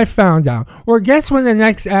 guess what I found out? Or guess when the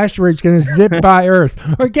next asteroid's going to zip by Earth?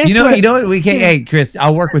 Or guess You know what? what? We can't. Hey, Chris,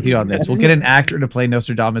 I'll work with you on this. We'll get an actor to play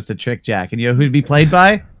Nostradamus to trick Jack, and you know who'd be played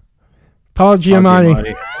by? Paul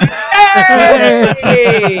Giamatti.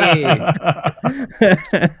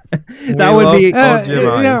 That would be.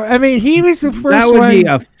 I mean, he was the first That would one. be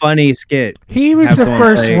a funny skit. He was Have the someone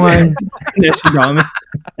first play one. Nostradamus.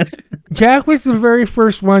 Jack was the very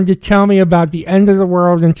first one to tell me about the end of the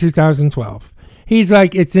world in 2012. He's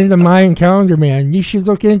like, it's in the Mayan calendar, man. You should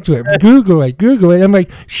look into it. Google it. I'm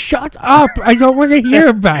like, shut up. I don't want to hear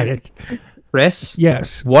about it. Chris?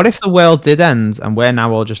 Yes. What if the world did end and we're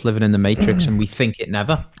now all just living in the Matrix and we think it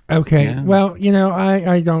never? Okay. Yeah. Well,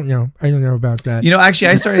 I don't know. I don't know about that. Actually,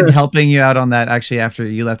 I started helping you out on that actually after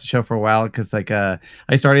you left the show for a while, because I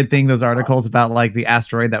started thinking those articles about like the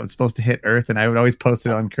asteroid that was supposed to hit Earth, and I would always post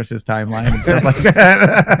it on Chris's timeline and stuff like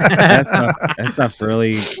that. that stuff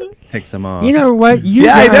really takes him off. You know what?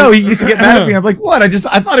 I know. He used to get mad at me. I'm like, what? I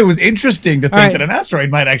thought it was interesting to think right. that an asteroid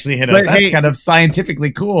might actually hit us. But, That's hey, kind of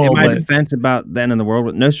scientifically cool. In my but- defense about the end of the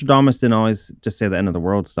world, Nostradamus didn't always just say the end of the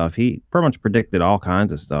world stuff. He pretty much predicted all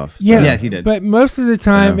kinds of stuff. Yeah, he did. But most of the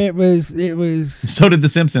time, it was So did The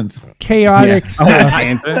Simpsons. chaotic stuff.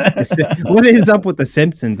 What is up with the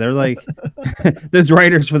Simpsons? They're like those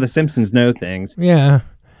writers for the Simpsons know things. Yeah.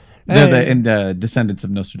 They're the descendants of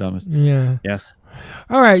Nostradamus. Yeah. Yes.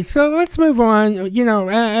 All right, so let's move on.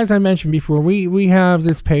 As I mentioned before, we have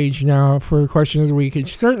this page now for Question of the Week. It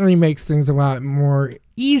certainly makes things a lot more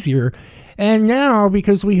easier. And now,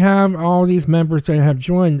 because we have all these members that have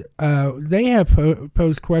joined, they have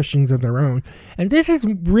posed questions of their own. And this is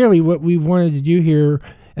really what we wanted to do here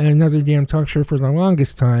at Another Damn Talk Show for the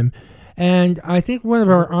longest time. And I think one of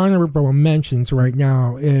our honorable mentions right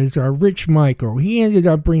now is Rich Michael. He ended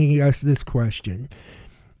up bringing us this question.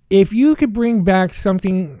 If you could bring back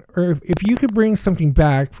something, or if you could bring something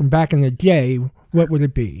back from back in the day, what would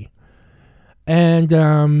it be?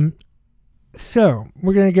 And so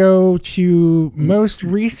we're going to go to most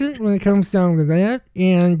recent when it comes down to that.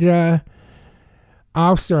 And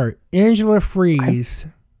I'll start. Angela Fries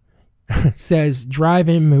says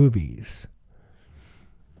drive-in movies.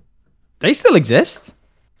 They still exist.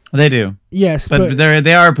 They do. Yes, but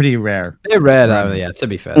they are pretty rare. They're rare, though. Yeah, to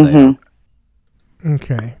be fair. They are.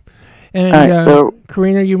 Okay. And All right, so-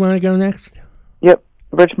 Karina, you want to go next? Yep.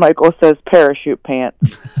 Rich Michael says parachute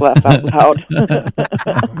pants. Laugh out loud.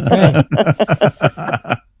 Okay.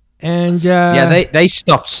 And yeah, they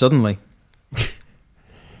stopped suddenly. I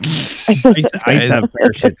used to have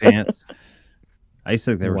parachute pants. I used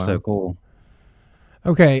to think they were so cool.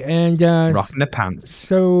 Okay, and rocking the pants.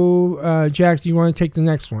 So, Jack, do you want to take the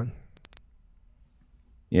next one?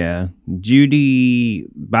 Yeah, Judy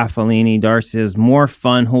Baffalini Darcy says more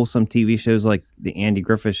fun, wholesome TV shows like the Andy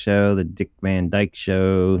Griffith Show, the Dick Van Dyke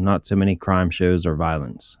Show. Not so many crime shows or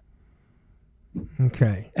violence.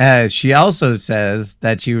 Okay. She also says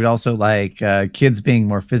that she would also like kids being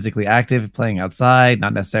more physically active, playing outside,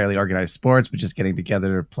 not necessarily organized sports, but just getting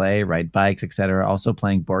together to play, ride bikes, etc. Also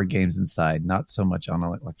playing board games inside, not so much on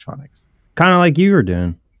electronics. Kind of like you were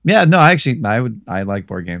doing. Yeah, no, actually, I like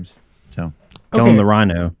board games. So, Killing the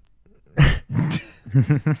Rhino.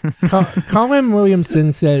 Colin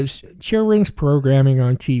Williamson says children's programming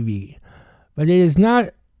on TV, but it is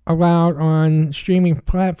not allowed on streaming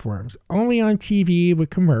platforms, only on TV with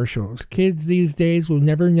commercials. Kids these days will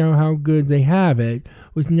never know how good they have it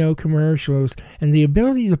with no commercials and the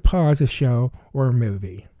ability to pause a show or a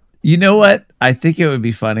movie. you know what? I think it would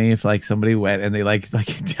be funny if like somebody went and they like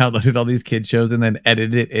downloaded all these kid shows and then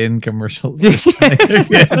edited it in commercials. Just to make their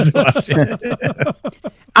kids watch it.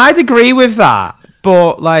 I'd agree with that,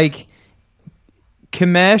 but like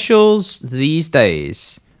commercials these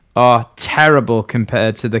days are terrible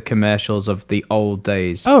compared to the commercials of the old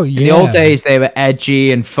days. Oh, In the old days, they were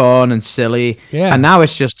edgy and fun and silly. Yeah. And now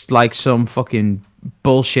it's just like some fucking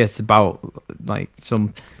bullshit about like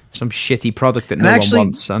some shitty product that And no actually, one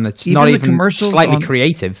wants. And it's even not the even commercials slightly on-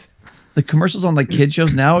 creative. The commercials on like kid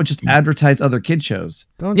shows now just advertise other kid shows.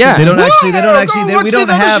 Yeah. They don't actually.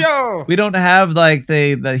 Show. We don't have like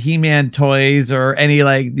the He-Man toys or any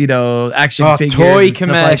like action figures. Toy and stuff like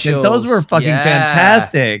that. commercials. Those were fucking Yeah.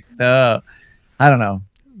 fantastic. I don't know.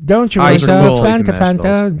 Don't you I want used to a love Fanta commercials.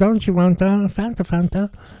 Fanta? Don't you want a Fanta Fanta?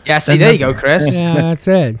 Yeah, see, there you go, Chris. Yeah, that's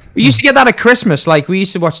it. We used to get that at Christmas. Like, we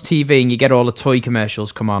used to watch TV and you get all the toy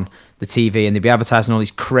commercials come on the TV and they'd be advertising all these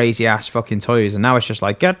crazy ass fucking toys. And now it's just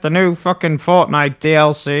like, get the new fucking Fortnite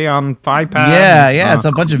DLC on iPad. Yeah, it's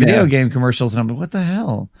a bunch of video game commercials, and I'm like, what the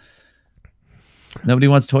hell? Nobody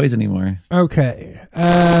wants toys anymore. Okay.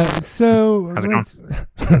 So How's it let's.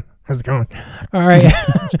 How's it going? All right.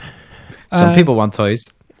 Some people want toys.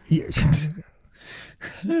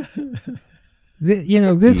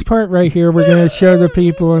 This part right here, we're going to show the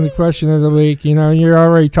people in the question of the week. You're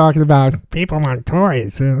already talking about people want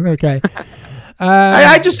toys. Okay.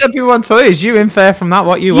 I just said people want toys. You infer from that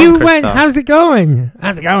what you want, You Chris, went, though. how's it going?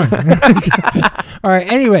 How's it going? All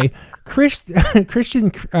right. Anyway,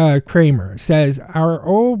 Christian Kramer says, our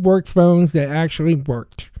old work phones that actually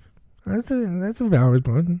worked. That's a valid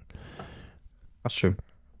one. That's true.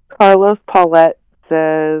 Carlos Paulette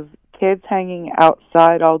says kids hanging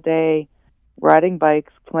outside all day, riding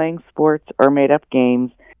bikes, playing sports or made-up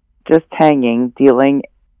games, just hanging, dealing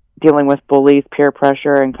with bullies, peer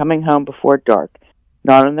pressure, and coming home before dark,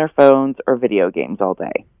 not on their phones or video games all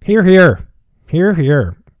day. Here, here. Here,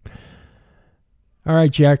 here. All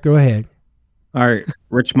right, Jack, go ahead. All right.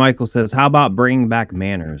 Rich Michael says, how about bringing back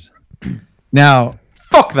manners? Now,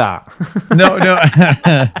 fuck that. No.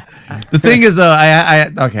 The thing is, though, I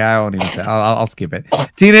won't even say. I'll skip it.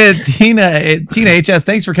 Tina HS,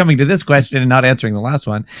 thanks for coming to this question and not answering the last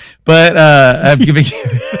one. But I'm giving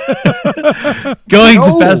going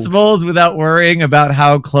to festivals without worrying about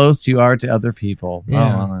how close you are to other people.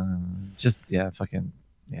 Yeah. Yeah.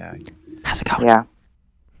 How's it going? Yeah.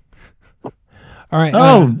 All right.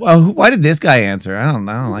 Why did this guy answer? I don't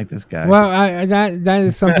like this guy. Well, that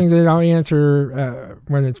is something that I'll answer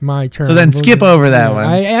when it's my turn. So then skip over that one.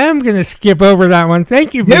 I am going to skip over that one.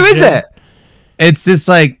 Thank you. Who is it? It's this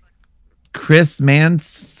like Chris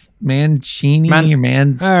Mancini or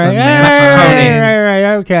Man. All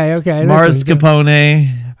right. Okay. Mars Listen,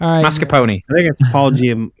 Capone. All right. Mascarpone. I think it's Paul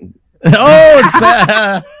Giam. Oh, it's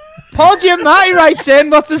bad. Paul Giamatti writes in.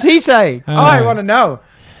 What does he say? I want to know.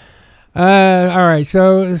 All right.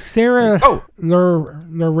 So Sarah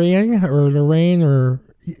Lorraine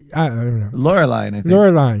I don't know. Loreline, I think.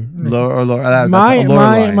 Loreline.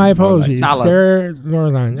 Loreline. My apologies. Salad. Sarah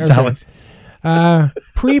Loreline. Okay. Salad.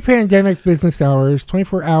 Pre-pandemic business hours,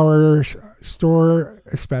 24-hour store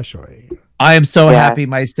especially. I am so happy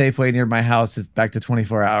my Safeway near my house is back to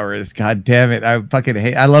 24 hours. God damn it. I fucking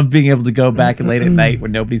hate. I love being able to go back late at night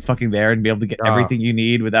when nobody's fucking there and be able to get everything you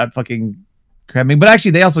need without fucking cramming. But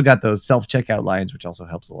actually, they also got those self-checkout lines, which also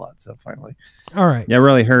helps a lot. So finally. All right. Yeah, I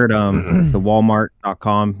really heard the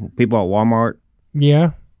Walmart.com, people at Walmart.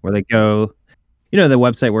 Yeah. Where they go, the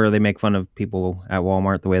website where they make fun of people at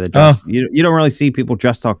Walmart, the way they dress. You don't really see people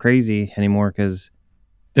dressed all crazy anymore because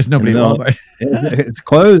there's nobody at Walmart. It's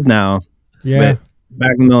closed now. Yeah. But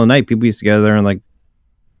back in the middle of the night, people used to go there and like.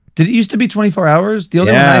 Did it used to be 24 hours? The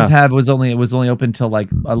only one I had was only open till like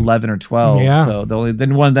 11 or 12. Yeah. So the only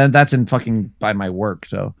that's in fucking by my work.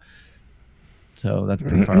 So that's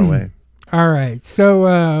pretty far away. All right.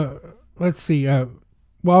 So let's see.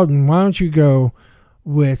 Walden, why don't you go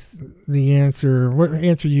with the answer? What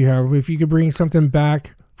answer do you have? If you could bring something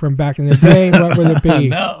back from back in the day, what would it be?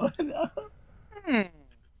 No.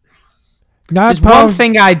 There's one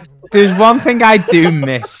thing I do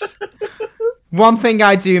miss. One thing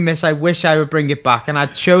I do miss, I wish I would bring it back, and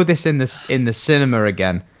I'd show this in the cinema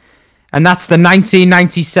again. And that's the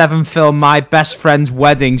 1997 film My Best Friend's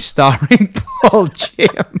Wedding, starring Paul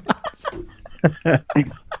Giamatti.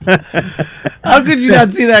 How could you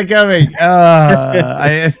not see that coming?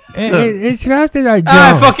 It's not that I don't.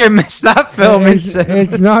 I fucking missed that film.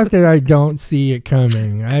 It's not that I don't see it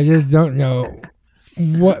coming. I just don't know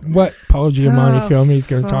what Paul Giamatti film he's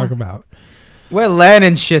going to talk about. We're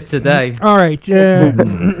learning shit today. All right. So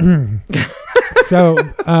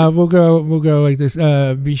we'll go like this.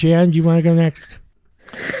 Bishan, do you want to go next?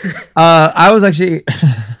 I was actually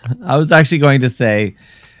going to say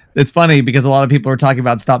it's funny because a lot of people are talking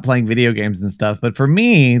about stop playing video games and stuff. But for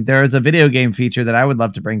me, there is a video game feature that I would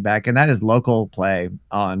love to bring back, and that is local play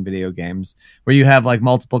on video games, where you have like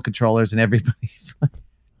multiple controllers and everybody.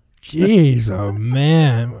 Jeez, oh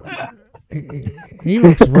man, he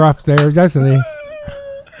looks rough there, doesn't he?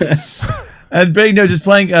 And just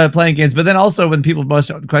playing games. But then also when people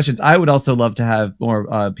post questions, I would also love to have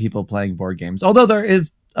more people playing board games. Although there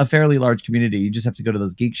is a fairly large community, you just have to go to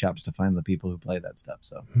those geek shops to find the people who play that stuff.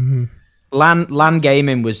 So LAN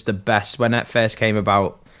gaming was the best when it first came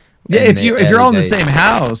about. Yeah, if you're all in the same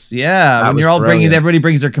house, when you're all brilliant. everybody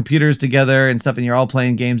brings their computers together and stuff, and you're all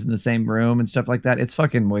playing games in the same room and stuff like that, it's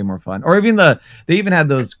fucking way more fun. Or even they even had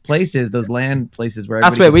those places, those LAN places where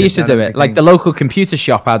that's where we used to do it. Like the local computer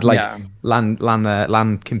shop had like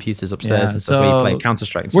LAN computers upstairs and stuff where you play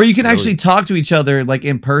Counter-Strike. Where you can actually talk to each other like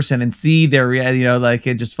in person and see their like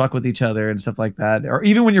and just fuck with each other and stuff like that. Or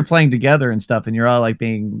even when you're playing together and stuff, and you're all like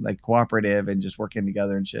being like cooperative and just working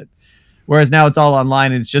together and shit. Whereas now it's all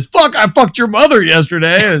online and it's just I fucked your mother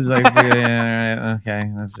yesterday. It's like okay,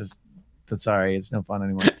 that's sorry, it's no fun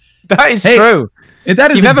anymore. That is true. If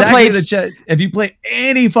that is You've ever exactly played if you play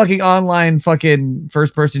any fucking online fucking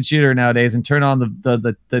first person shooter nowadays and turn on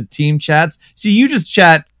the team chats, see, you just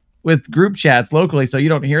chat with group chats locally, so you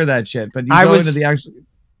don't hear that shit. But you go into the actual.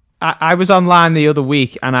 I was online the other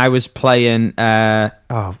week and I was playing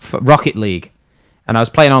Rocket League. And I was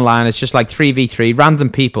playing online. It's just like 3v3, random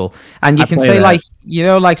people, and you can say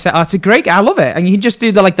that. Like, say, oh, it's a great. I love it, and you can just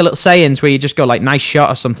do the little sayings where you just go like nice shot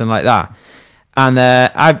or something like that. And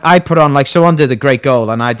I put on like someone did a great goal,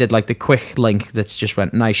 and I did like the quick link that's just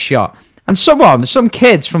went nice shot, and some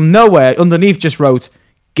kids from nowhere underneath just wrote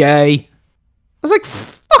gay. I was like,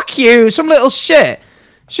 fuck you, some little shit.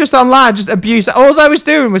 It's just online, just abuse. All I was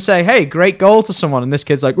doing was say, hey, great goal to someone, and this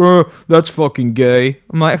kid's like, oh, that's fucking gay.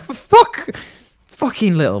 I'm like, fuck.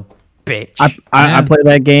 Fucking little bitch. I play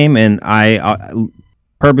that game and I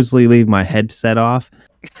purposely leave my headset off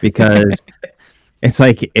because it's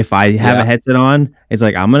like if I have a headset on, it's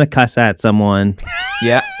like I'm gonna cuss at someone.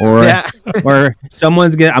 Or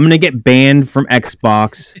someone's I'm gonna get banned from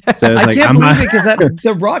Xbox. So it's I can't believe it because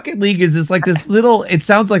the Rocket League is this little. It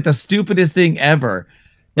sounds like the stupidest thing ever.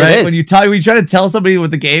 Right? When you try to tell somebody what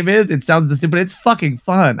the game is, it sounds stupid. It's fucking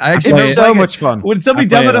fun. It's so much fun. When somebody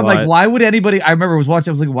done it, I'm like, why would anybody? I remember I was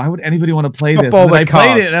watching. I was like, why would anybody want to play this? And then I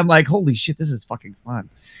played it, and I'm like, holy shit, this is fucking fun.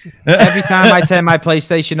 Every time I turn my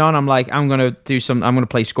PlayStation on, I'm like, I'm gonna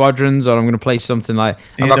play Squadrons, or I'm gonna play something like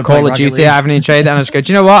I've got Call of Duty. I haven't even tried that, and I just go,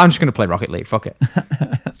 do you know what? I'm just gonna play Rocket League. Fuck it.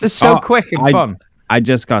 It's just so quick and fun. I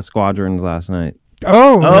just got Squadrons last night.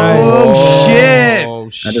 Oh shit!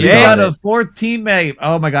 You got a fourth teammate.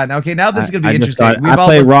 Oh my god! Now this is gonna be interesting.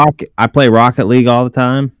 I play Rocket League all the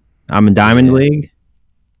time. I'm in Diamond League.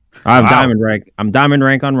 I'm Diamond rank. I'm Diamond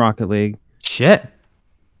rank on Rocket League. Shit.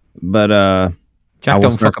 But Jack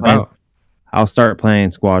don't fuck about. I'll start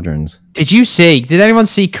playing Squadrons. Did anyone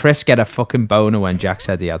see Chris get a fucking boner when Jack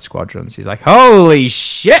said he had Squadrons? He's like, holy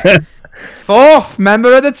shit! Fourth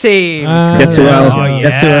member of the team. Guess who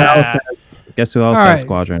else? Guess who else has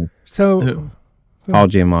Squadron? So, Paul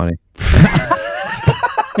Giamatti.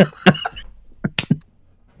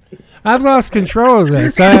 I've lost control of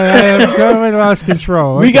this. I've totally lost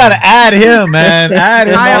control. We gotta add him, man. Add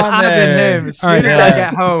him. I am adding him as soon as I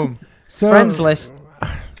get home. Friends list.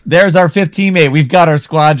 There's our fifth teammate. We've got our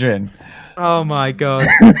squadron. Oh my god,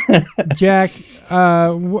 Jack.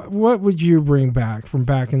 What would you bring back from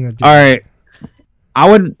back in the day? All right,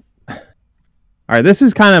 All right, this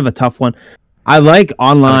is kind of a tough one. I like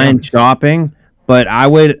online shopping, but I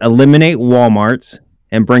would eliminate Walmarts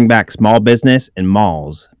and bring back small business and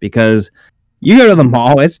malls, because you go to the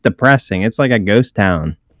mall, it's depressing. It's like a ghost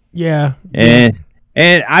town. Yeah. And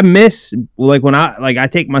I miss, like, when I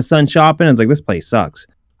take my son shopping, it's like, this place sucks.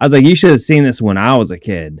 I was like, you should have seen this when I was a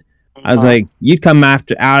kid. I was like, you'd come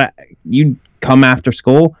after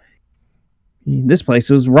school. This place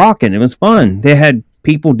was rocking. It was fun. They had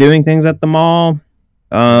people doing things at the mall.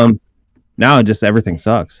 Now just everything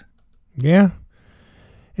sucks. Yeah.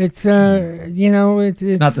 It's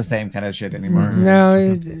it's not the same kind of shit anymore.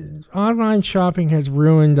 No, online shopping has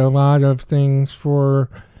ruined a lot of things for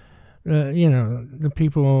the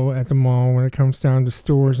people at the mall when it comes down to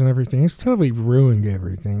stores and everything. It's totally ruined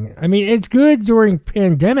everything. I mean, it's good during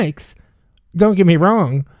pandemics, don't get me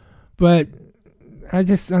wrong, but I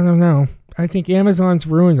don't know. I think Amazon's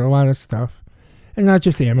ruined a lot of stuff. And not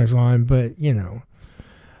just Amazon, but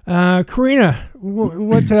Karina,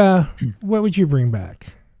 what would you bring back?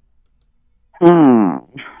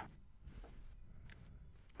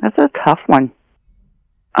 That's a tough one.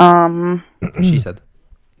 She said.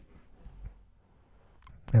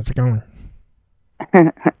 How's it going?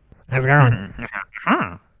 How's it going?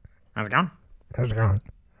 How's it going? How's it going?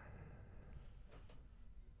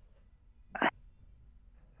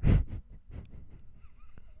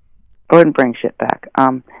 Go ahead and bring shit back.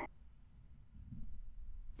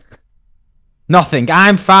 Nothing.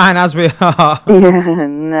 I'm fine as we are. Yeah,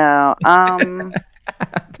 no.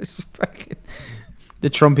 This is fucking... The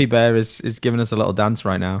Trumpy Bear is giving us a little dance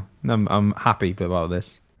right now. I'm happy about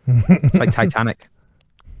this. It's like Titanic.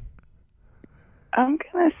 I'm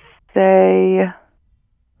gonna say,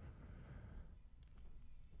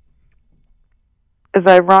 as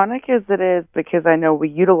ironic as it is, because I know we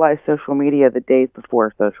utilize social media the days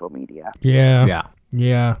before social media. Yeah.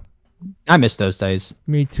 Yeah. I miss those days.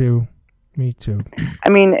 Me too. I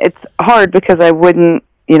mean, it's hard because I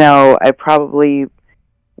probably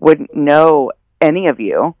wouldn't know any of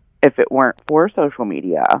you if it weren't for social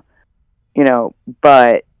media,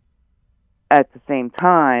 but at the same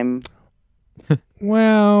time...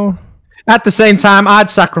 Well... At the same time,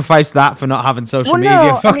 I'd sacrifice that for not having social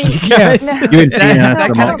media. Fuck you guys. You would see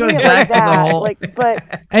that kind of goes back to the whole...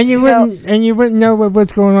 And you wouldn't know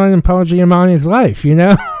what's going on in Paul Giamatti's life,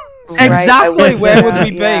 Exactly. Right, Where would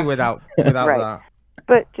we be without right. that?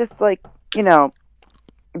 But just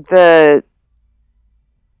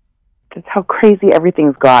just how crazy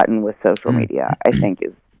everything's gotten with social media, I think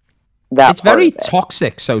is that. It's very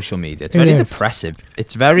toxic, social media. It's very depressive.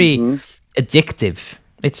 It's very addictive.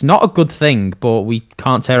 It's not a good thing, but we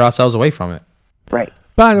can't tear ourselves away from it. Right.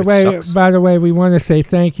 By the way, we want to say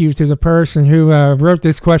thank you to the person who wrote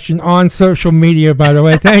this question on social media. By the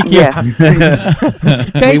way, thank you.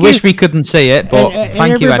 We wish we couldn't see it, but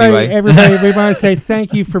thank you anyway. Everybody, we want to say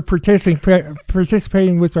thank you for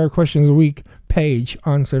participating with our Question of the Week page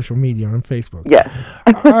on social media on Facebook. Yeah.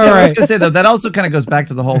 All I right. was gonna say though, that also kind of goes back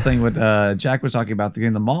to the whole thing what Jack was talking about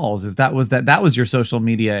in the malls. That was your social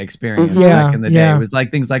media experience back in the day. It was like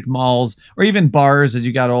things like malls or even bars as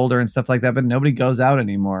you got older and stuff like that. But nobody goes out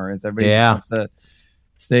anymore. It's everybody just wants to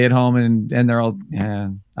stay at home and they're all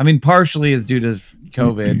I mean, partially it's due to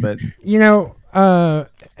COVID, but I'll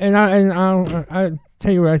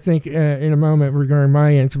tell you what I think in a moment regarding my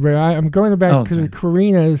answer, but I'm going back to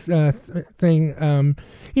Karina's thing.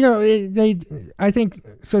 I think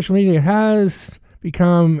social media has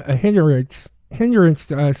become a hindrance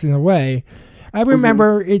to us in a way. I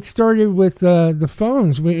remember it started with the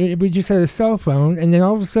phones. We just had a cell phone, and then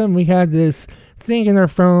all of a sudden we had this thing in our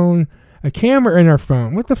phone, a camera in our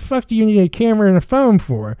phone. What the fuck do you need a camera in a phone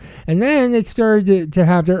for? And then it started to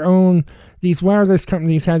have their own. These wireless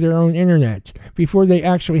companies had their own internet before they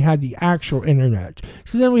actually had the actual internet.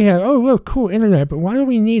 So then we had, look, cool internet, but why do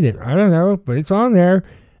we need it? I don't know, but it's on there.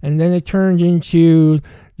 And then it turned into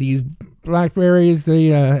these Blackberries.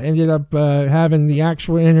 They ended up having the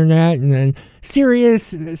actual internet, and then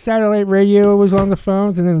Sirius satellite radio was on the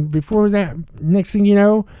phones. And then before that, next thing you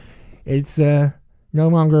know, it's no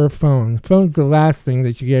longer a phone. Phone's the last thing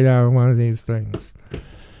that you get out of one of these things.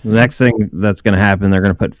 The next thing that's going to happen, they're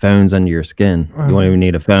going to put phones under your skin. You won't even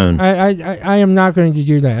need a phone. I am not going to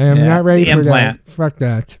do that. I am not ready for that. Fuck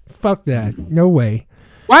that. Fuck that. No way.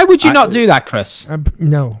 Why would you not do that, Chris?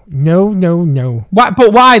 No. Why?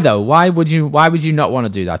 But why though? Why would you not want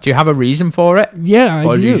to do that? Do you have a reason for it? Yeah, I do.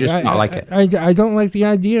 Or do you just not like it? I don't like the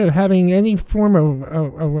idea of having any form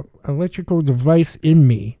of electrical device in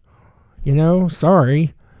me.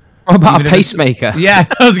 Sorry. What about a pacemaker? Yeah,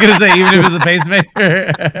 I was going to say, even if it's a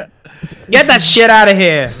pacemaker. Get that shit out of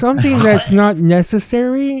here. Something that's not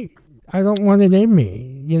necessary, I don't want it in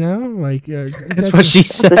me. That's what she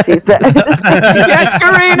said. Yes,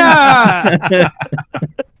 Karina!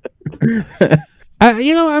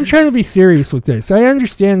 I'm trying to be serious with this. I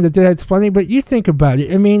understand that that's funny, but you think about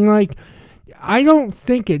it. I mean, I don't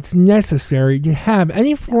think it's necessary to have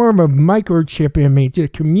any form of microchip in me to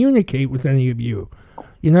communicate with any of you.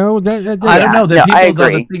 I don't know.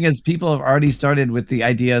 The thing is, people have already started with the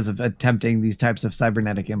ideas of attempting these types of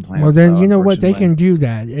cybernetic implants. Well, then you know what? They can do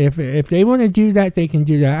that. If they want to do that, they can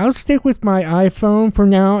do that. I'll stick with my iPhone for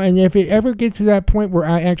now, and if it ever gets to that point where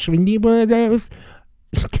I actually need one of those,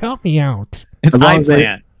 count me out. As long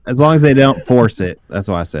as they don't force it. That's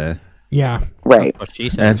what I say. Yeah. Right. That's what she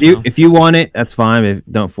said. If you want it, that's fine.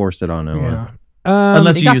 Don't force it on no one.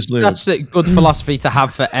 Unless you use lube. That's a good philosophy to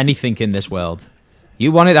have for anything in this world.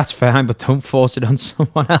 You want it, that's fine, but don't force it on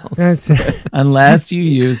someone else. Unless you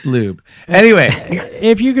use lube. Anyway.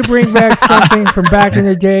 If you could bring back something from back in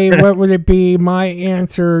the day, what would it be? My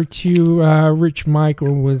answer to Rich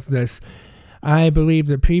Michael was this. I believe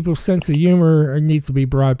that people's sense of humor needs to be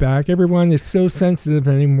brought back. Everyone is so sensitive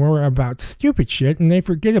anymore about stupid shit, and they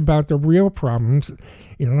forget about the real problems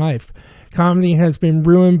in life. Comedy has been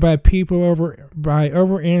ruined by people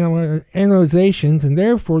overanalyzations, and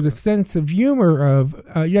therefore the sense of humor of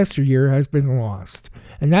yesteryear has been lost.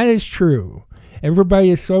 And that is true. Everybody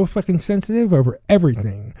is so fucking sensitive over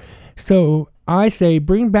everything. So I say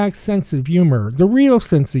bring back sense of humor, the real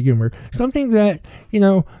sense of humor, something that,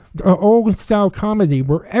 old style comedy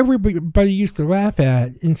where everybody used to laugh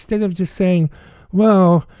at, instead of just saying,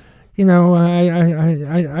 well,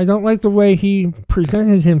 I don't like the way he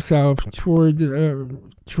presented himself toward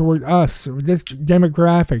us, this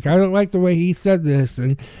demographic. I don't like the way he said this,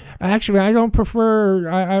 and actually, I don't prefer.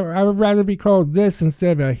 I would rather be called this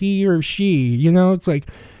instead of a he or she. It's like,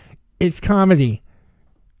 it's comedy.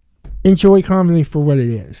 Enjoy comedy for what it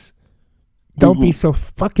is. Don't be so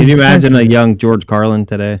fucking. Can you imagine sensitive. a young George Carlin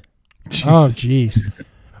today? Oh, jeez.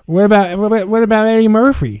 What about Eddie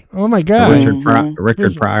Murphy? Oh my God, Richard Pryor,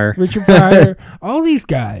 Richard Pryor, all these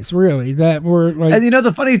guys really that were like. And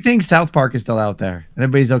the funny thing, South Park is still out there, and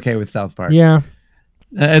everybody's okay with South Park. Yeah,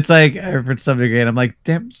 it's like for some degree, and I'm like,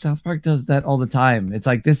 damn, South Park does that all the time. It's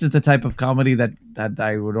like this is the type of comedy that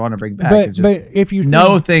I would want to bring back. But if you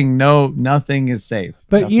nothing is safe.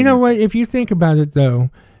 But you know what? If you think about it, though.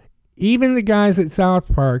 Even the guys at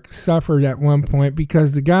South Park suffered at one point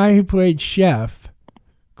because the guy who played Chef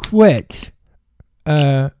quit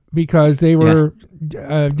because they were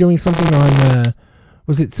doing something on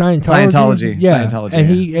was it Scientology? Yeah,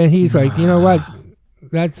 Scientology, and he's like, you know what?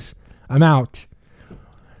 I'm out.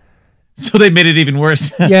 So they made it even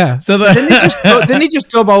worse. Yeah. So didn't he just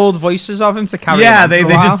dub old voices of him to carry? Yeah, on they for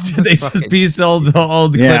a while? just pieced old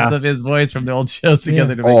clips of his voice from the old shows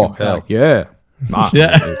together to make him talk. Yeah.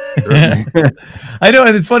 Yeah, I know,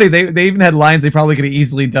 and it's funny. They even had lines they probably could have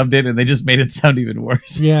easily dubbed in, and they just made it sound even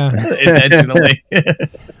worse. Yeah, intentionally.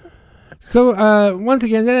 So once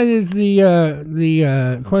again, that is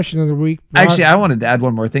the question of the week. Actually, I wanted to add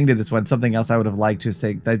one more thing to this one. Something else I would have liked to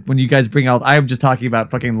say that when you guys bring out, I'm just talking about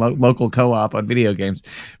fucking local co-op on video games,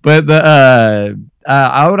 but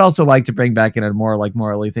I would also like to bring back in a more like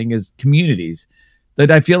morally thing is communities. That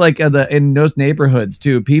I feel like in those neighborhoods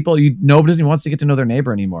too, nobody wants to get to know their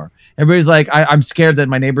neighbor anymore. Everybody's like, I'm scared that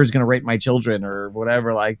my neighbor is going to rape my children or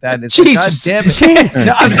whatever like that. It's Jesus, like, God damn it!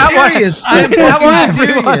 No, I'm serious. I'm fucking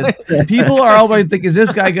serious. People are always thinking, is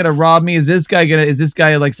this guy going to rob me? Is this guy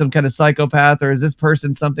like some kind of psychopath, or is this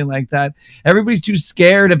person something like that? Everybody's too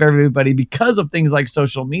scared of everybody because of things like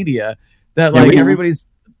social media. That like everybody's.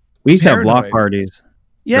 We used to have paranoid. block parties.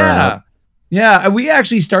 Yeah. Yeah, we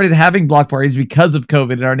actually started having block parties because of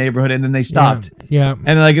COVID in our neighborhood, and then they stopped. Yeah.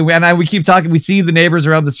 And we keep talking. We see the neighbors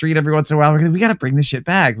around the street every once in a while. We're like, we got to bring this shit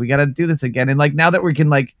back. We got to do this again. And like now that we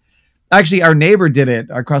can actually our neighbor did it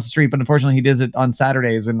across the street, but unfortunately he does it on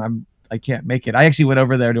Saturdays, and I can't make it. I actually went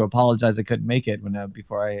over there to apologize. I couldn't make it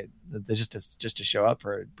just to show up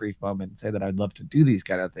for a brief moment and say that I'd love to do these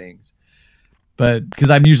kind of things, but because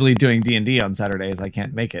I'm usually doing D&D on Saturdays, I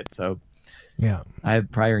can't make it. So yeah, I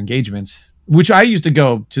have prior engagements. Which I used to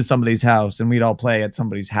go to somebody's house and we'd all play at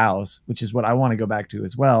somebody's house, which is what I want to go back to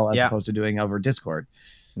as well, as opposed to doing over Discord.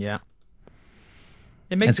 Yeah.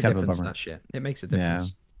 It makes a difference, that shit. It makes a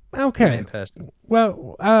difference. Yeah. Okay.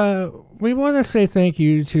 Well, we want to say thank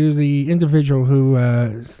you to the individual who,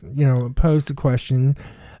 posed the question.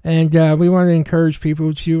 And we want to encourage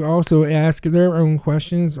people to also ask their own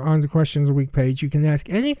questions on the Questions of the Week page. You can ask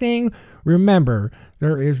anything. Remember,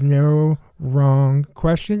 there is no wrong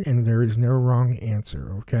question and there is no wrong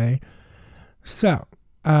answer, okay? So,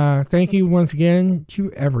 thank you once again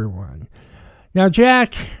to everyone. Now,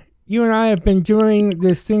 Jack, you and I have been doing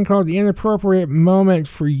this thing called the Inappropriate Moment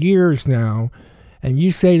for years now, and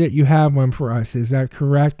you say that you have one for us. Is that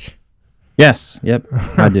correct? Yes. Yep,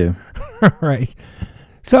 I do. All right.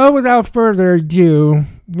 So, without further ado,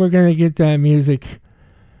 we're going to get that music.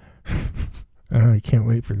 I can't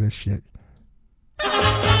wait for this shit.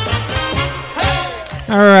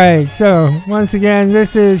 All right, so once again,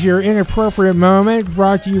 this is your Inappropriate Moment,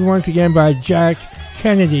 brought to you once again by Jack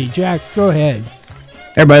Kennedy. Jack, go ahead.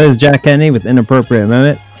 Hey everybody, this is Jack Kennedy with Inappropriate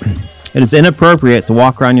Moment. It is inappropriate to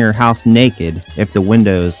walk around your house naked if the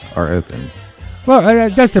windows are open. Well,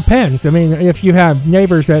 that depends. I mean, if you have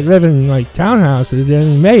neighbors that live in like townhouses,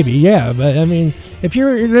 then maybe, yeah. But I mean, if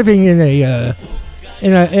you're living in a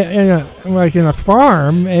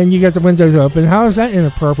farm and you got the windows open, how is that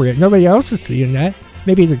inappropriate? Nobody else is seeing that.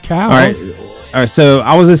 Maybe the cows. All right. So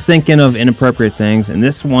I was just thinking of inappropriate things, and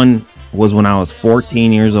this one was when I was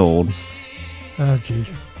 14 years old. Oh,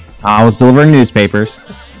 jeez. I was delivering newspapers.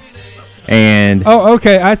 And oh,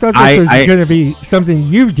 okay. I thought this was going to be something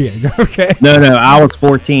you did. Okay. No. I was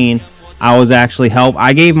 14. I was actually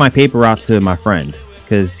I gave my paper out to my friend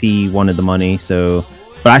because he wanted the money. So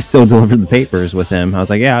but I still delivered the papers with him. I was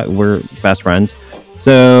like, yeah, we're best friends.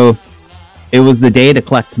 So it was the day to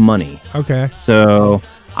collect money. Okay. So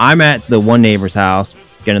I'm at the one neighbor's house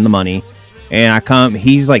getting the money, and I come.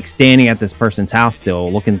 He's like standing at this person's house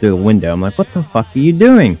still, looking through the window. I'm like, what the fuck are you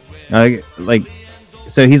doing?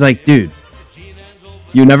 So he's like, dude,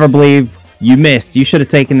 you never believe you missed. You should have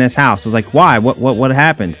taken this house. I was like, why? What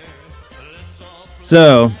happened?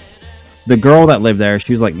 So the girl that lived there,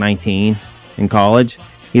 she was like 19 in college.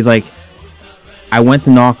 He's like, I went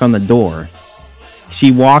to knock on the door.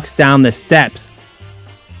 She walks down the steps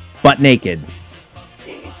butt naked.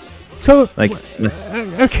 So, like,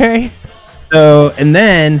 okay. So, and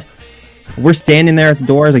then we're standing there at the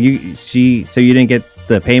door. I was like, so you didn't get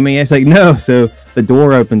the payment yet? It's like, no. So the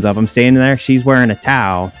door opens up. I'm standing there. She's wearing a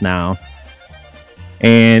towel now.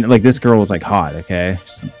 And like, this girl was like hot. Okay.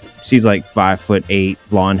 She's like 5'8",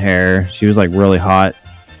 blonde hair. She was like really hot.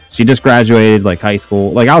 She just graduated like high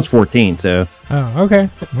school. Like I was 14. So, oh, okay.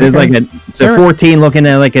 There's like 14 looking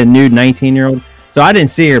at like a nude 19-year-old. So I didn't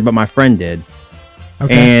see her, but my friend did.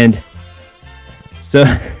 Okay. And so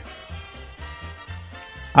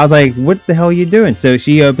I was like, what the hell are you doing? So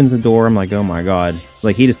she opens the door. I'm like, oh my God.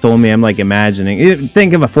 Like he just told me, I'm like imagining.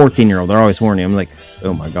 Think of a 14-year-old. They're always horny. I'm like,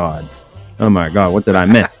 oh my God. Oh my God. What did I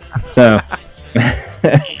miss? So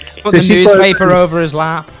put the newspaper over his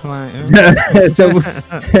lap. Like,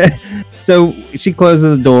 so she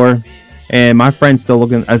closes the door, and my friend's still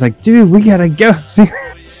looking. I was like, dude, we gotta go.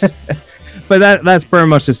 But that's pretty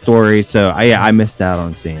much the story. So I missed out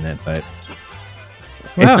on seeing it, but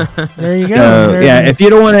well, there you go. So, if you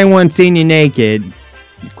don't want anyone seeing you naked,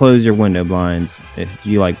 close your window blinds if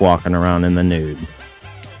you like walking around in the nude.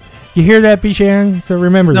 You hear that, Bishan? So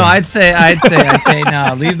remember. No, that. I'd say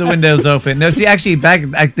no. Leave the windows open. No, see, actually,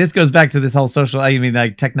 this goes back to this whole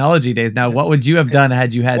like technology days. Now, what would you have done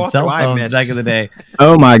had you had cell phones back in the day?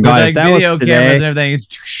 Oh my God, with, like that video was cameras and everything.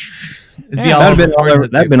 That'd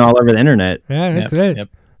been all over the internet. Yeah, that's it. Yep.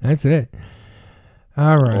 That's it.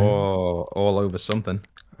 All right. Oh, all over something.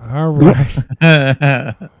 All right.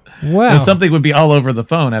 Wow. Something would be all over the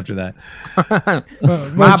phone after that.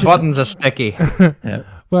 My buttons are sticky. Yeah.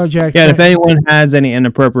 Well, Jack. Yeah, if anyone has any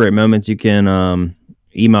inappropriate moments, you can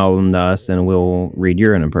email them to us, and we'll read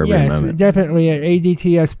your inappropriate moment. Yes, definitely at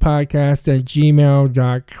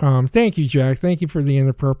adtspodcast@gmail.com. Thank you, Jack. Thank you for the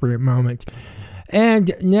inappropriate moment.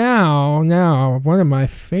 And now, one of my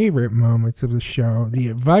favorite moments of the show, the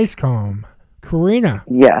advice column. Karina.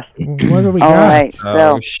 Yes. What do we All got? right. Oh,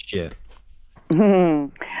 So, shit.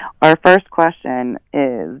 our first question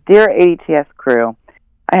is, Dear ADTS crew,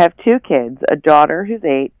 I have 2 kids, a daughter who's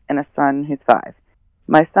 8 and a son who's 5.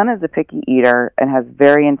 My son is a picky eater and has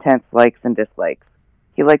very intense likes and dislikes.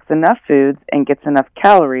 He likes enough foods and gets enough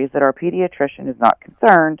calories that our pediatrician is not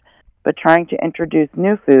concerned, but trying to introduce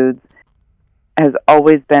new foods has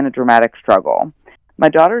always been a dramatic struggle. My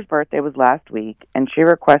daughter's birthday was last week, and she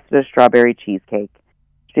requested a strawberry cheesecake.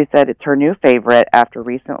 She said it's her new favorite after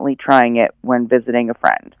recently trying it when visiting a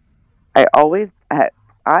friend. I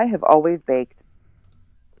have always baked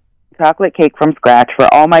chocolate cake from scratch for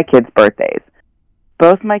all my kids' birthdays.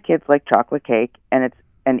 Both my kids like chocolate cake, and it's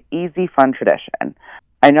an easy, fun tradition.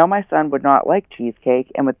 I know my son would not like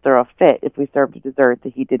cheesecake and would throw a fit if we served a dessert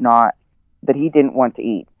that he didn't want to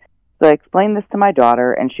eat. So I explained this to my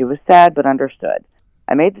daughter, and she was sad but understood.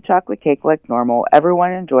 I made the chocolate cake like normal,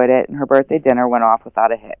 everyone enjoyed it, and her birthday dinner went off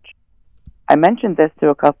without a hitch. I mentioned this to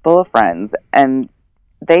a couple of friends, and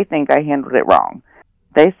they think I handled it wrong.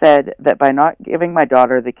 They said that by not giving my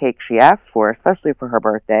daughter the cake she asked for, especially for her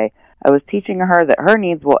birthday, I was teaching her that her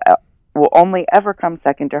needs will only ever come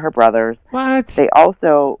second to her brother's. What? They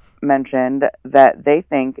also mentioned that they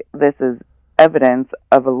think this is evidence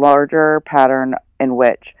of a larger pattern in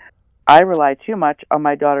which I rely too much on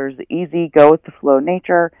my daughter's easy, go-with-the-flow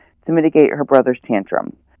nature to mitigate her brother's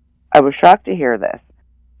tantrums. I was shocked to hear this.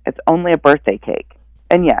 It's only a birthday cake.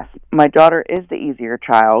 And yes, my daughter is the easier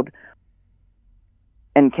child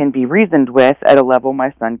and can be reasoned with at a level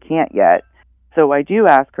my son can't yet. So I do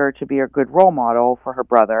ask her to be a good role model for her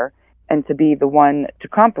brother and to be the one to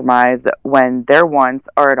compromise when their wants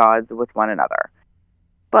are at odds with one another.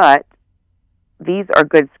 But these are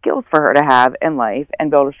good skills for her to have in life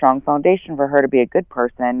and build a strong foundation for her to be a good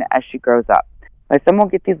person as she grows up. My son will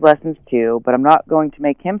get these lessons too, but I'm not going to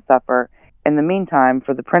make him suffer in the meantime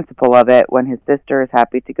for the principle of it when his sister is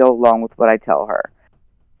happy to go along with what I tell her.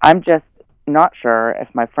 I'm just not sure if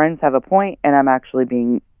my friends have a point and if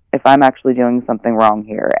I'm actually doing something wrong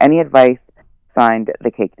here. Any advice? Signed, The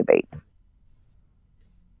Cake Debate.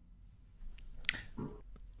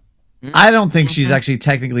 I don't think she's actually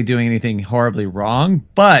technically doing anything horribly wrong,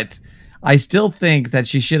 but I still think that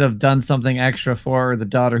she should have done something extra for the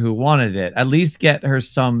daughter who wanted it. At least get her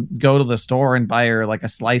go to the store and buy her like a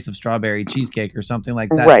slice of strawberry cheesecake or something like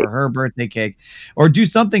that Right. for her birthday cake, or do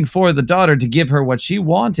something for the daughter to give her what she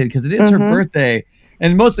wanted, because it is her birthday.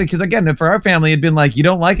 And mostly because, again, for our family, it'd been like, you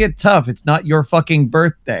don't like it? Tough. It's not your fucking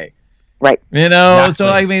birthday. Right. You know? Exactly. So,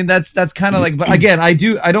 I mean, that's kind of like, but again, I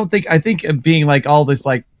think of being like all this,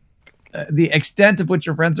 like, the extent of what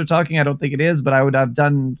your friends are talking, I don't think it is, but I would have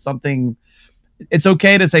done something. It's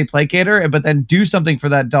okay to say placate her, but then do something for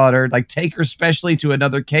that daughter, like take her specially to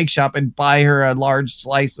another cake shop and buy her a large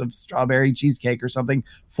slice of strawberry cheesecake or something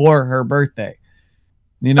for her birthday.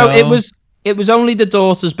 You know, No, it was only the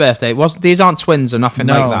daughter's birthday. It wasn't. These aren't twins or nothing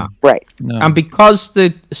like that. Right. No. And because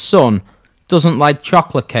the son doesn't like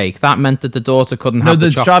chocolate cake, that meant that the daughter couldn't have the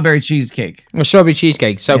the strawberry cheesecake. strawberry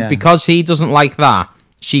cheesecake. So Yeah. because he doesn't like that,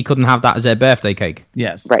 she couldn't have that as her birthday cake.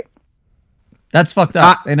 Yes. Right. That's fucked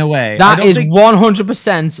up in a way. I That don't is think-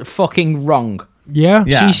 100% fucking wrong. Yeah.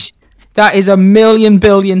 Yeah. That is a million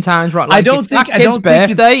billion times wrong. I don't if that think- I kid's don't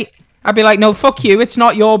think birthday, I'd be like, no, fuck you. It's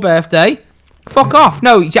not your birthday. Fuck off.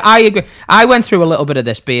 No, I agree. I went through a little bit of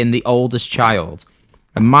this being the oldest child.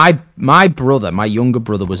 And my brother, my younger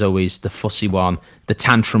brother, was always the fussy one, the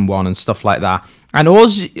tantrum one, and stuff like that. And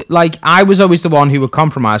always, like, I was always the one who would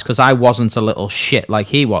compromise because I wasn't a little shit like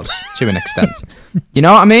he was to an extent. You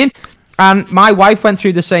know what I mean? And my wife went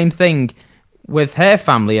through the same thing with her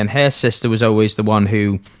family, and her sister was always the one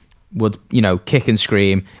who would, you know, kick and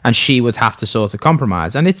scream, and she would have to sort of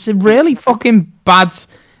compromise. And it's a really fucking bad,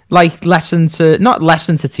 like, not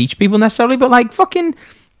lesson to teach people necessarily, but like fucking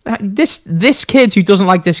this kid who doesn't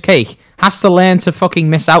like this cake has to learn to fucking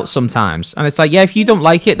miss out sometimes. And it's like, yeah, if you don't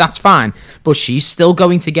like it, that's fine, but she's still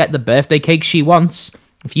going to get the birthday cake she wants.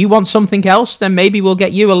 If you want something else, then maybe we'll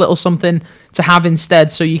get you a little something to have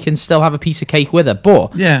instead, so you can still have a piece of cake with her.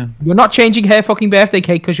 But yeah, you're not changing her fucking birthday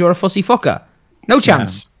cake because you're a fussy fucker. No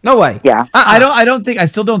chance. No way. Yeah. I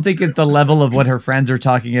still don't think at the level of what her friends are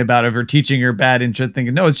talking about of her teaching her bad and just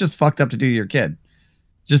thinking, no, it's just fucked up to do to your kid.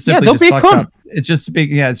 Just simply don't just be a fucked cunt. up. It's just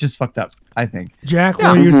big. Yeah, it's just fucked up, I think. Jack,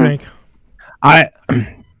 what do you think?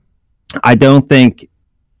 I don't think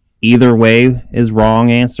either way is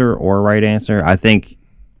wrong answer or right answer. I think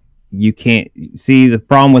you can't see the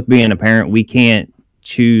problem with being a parent. We can't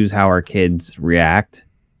choose how our kids react.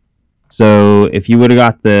 So if you would have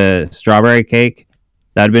got the strawberry cake,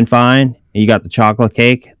 that'd been fine. You got the chocolate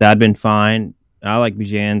cake, that'd been fine. I like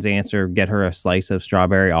Bijan's answer. Get her a slice of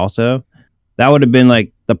strawberry also. That would have been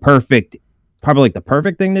like probably like the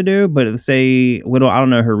perfect thing to do. But say, I don't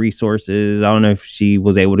know her resources. I don't know if she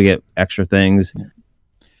was able to get extra things.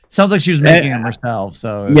 Sounds like she was making them herself.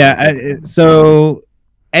 So yeah. So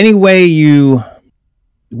anyway,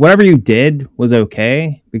 whatever you did was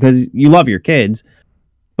okay because you love your kids.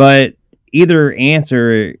 But either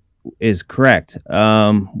answer is correct.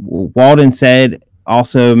 Walden said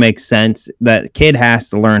also makes sense that kid has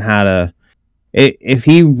to learn how to. If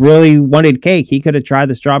he really wanted cake, he could have tried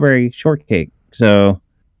the strawberry shortcake. So,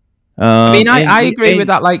 I mean, I agree with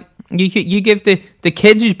that. Like, you give the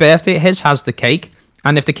kid whose birthday it is has the cake,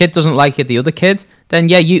 and if the kid doesn't like it, the other kid, then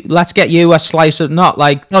yeah, let's get you a slice of not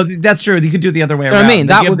like. No, that's true. You could do it the other way You know around. what I mean?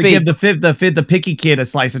 That would be give the picky kid a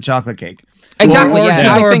slice of chocolate cake. Exactly. Or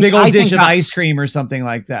Yeah. a big old I dish think of that's- ice cream or something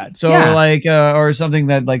like that. So Yeah. like, or something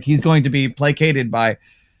that like he's going to be placated by,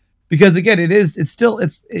 because again,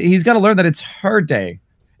 he's got to learn that it's her day.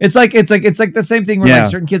 It's like the same thing where Yeah.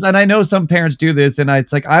 like certain kids, and I know some parents do this, and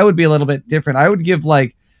it's like I would be a little bit different. I would give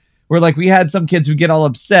where we had some kids who get all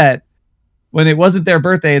upset when it wasn't their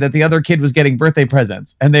birthday that the other kid was getting birthday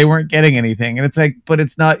presents and they weren't getting anything, and it's like, but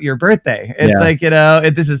it's not your birthday. It's like,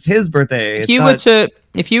 this is his birthday. If you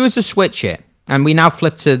were to switch it, and we now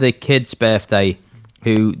flip to the kid's birthday,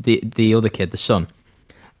 who the other kid, the son,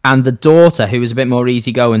 and the daughter, who is a bit more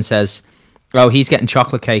easygoing, says, "Oh, he's getting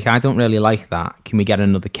chocolate cake. I don't really like that. Can we get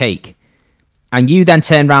another cake?" And you then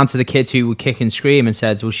turn around to the kid who would kick and scream and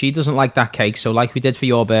said, "Well, she doesn't like that cake, so like we did for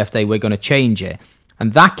your birthday, we're going to change it."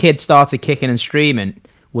 And that kid started kicking and screaming.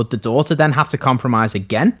 Would the daughter then have to compromise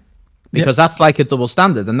again? Because that's like a double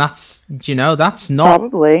standard, and that's not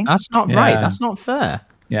Probably. that's not Yeah. right. That's not fair.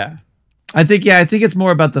 Yeah. I think it's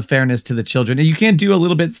more about the fairness to the children. You can't do a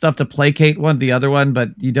little bit stuff to placate the other one, but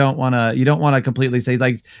you don't want to completely say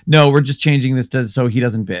like, no, we're just changing this so he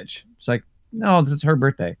doesn't bitch. It's like, no, this is her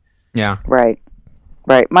birthday. Yeah. Right.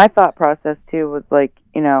 My thought process too was like,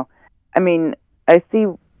 I mean, I see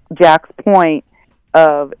Jack's point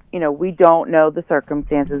of, we don't know the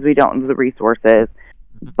circumstances, we don't know the resources,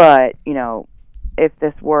 but, if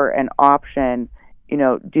this were an option,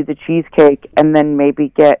 do the cheesecake and then maybe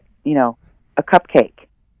get, a cupcake,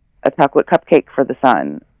 a chocolate cupcake for the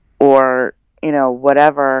son, or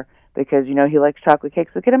whatever, because he likes chocolate cake,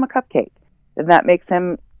 so get him a cupcake. And that makes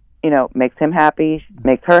him happy,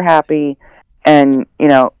 makes her happy, and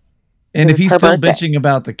And if he's her still birthday. bitching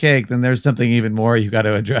about the cake, then there's something even more you got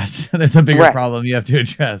to address. There's a bigger Right. problem you have to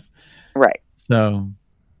address. Right. So,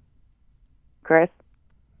 Chris?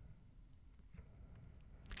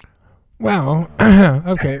 Well,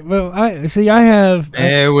 okay. Well, I have.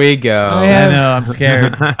 There we go. I have- I know, I'm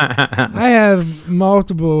scared. I have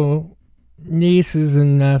multiple nieces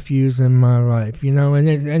and nephews in my life,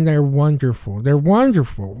 and they're wonderful. They're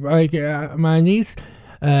wonderful. Like my niece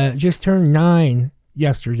just turned 9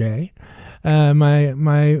 yesterday.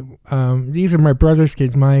 These are my brother's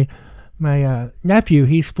kids. My nephew,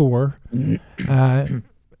 he's 4.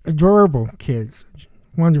 Adorable kids,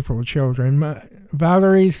 wonderful children.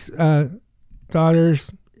 Valerie's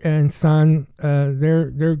daughters and son,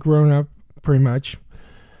 they're grown up pretty much.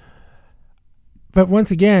 But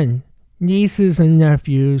once again, nieces and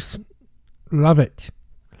nephews love it.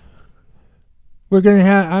 I'm gonna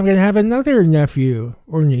have another nephew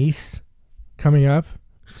or niece coming up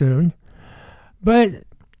soon. But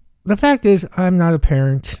the fact is, I'm not a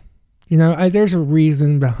parent. There's a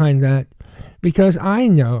reason behind that, because I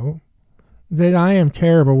know that I am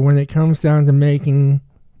terrible when it comes down to making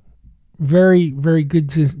very, very good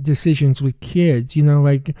decisions with kids.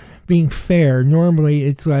 Like being fair. Normally,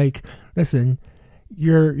 it's like, listen,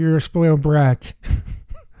 you're a spoiled brat.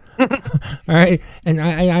 All right, and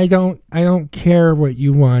I don't care what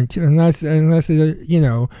you want unless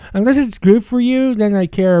it's good for you, then I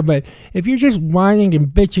care. But if you're just whining and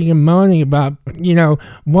bitching and moaning about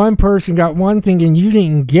one person got one thing and you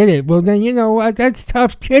didn't get it, well then what, that's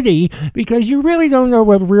tough titty, because you really don't know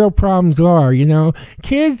what real problems are.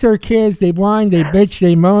 Kids are kids. They whine, they bitch,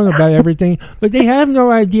 they moan about everything, but they have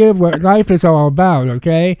no idea what life is all about.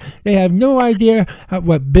 Okay, they have no idea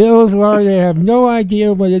what bills are. They have no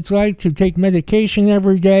idea what it's like to take medication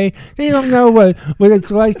every day. They don't know what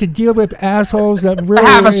it's like to deal with assholes that really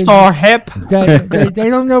have a sore hip. They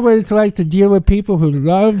don't know what it's like to deal with people who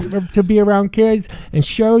love to be around kids and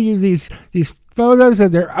show you these photos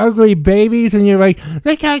of their ugly babies, and you're like,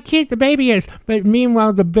 look how cute the baby is, but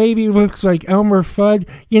meanwhile the baby looks like Elmer Fudd.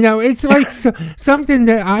 It's like something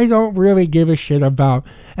that I don't really give a shit about.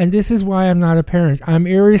 And this is why I'm not a parent. I'm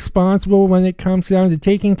irresponsible when it comes down to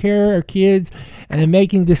taking care of kids and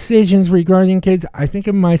making decisions regarding kids. I think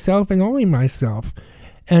of myself and only myself.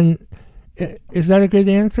 And is that a good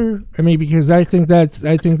answer? I mean, because I think that's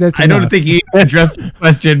I enough. don't think you addressed the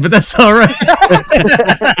question, but that's all right.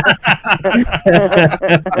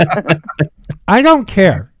 I don't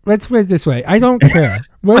care. Let's put it this way. I don't care.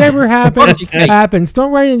 Whatever happens, happens.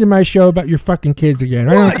 Don't write into my show about your fucking kids again.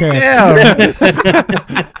 I don't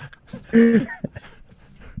care.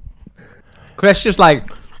 Chris just like,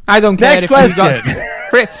 I don't care Next if question. you got...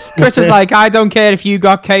 Chris is like, I don't care if you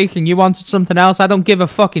got cake and you wanted something else. I don't give a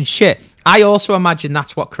fucking shit. I also imagine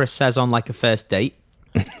that's what Chris says on like a first date.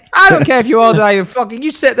 I don't care if you order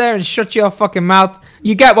you sit there and shut your fucking mouth.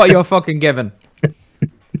 You get what you're fucking given.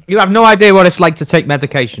 You have no idea what it's like to take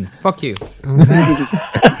medication. Fuck you.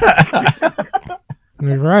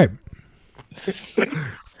 You're right.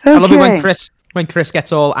 I love it when Chris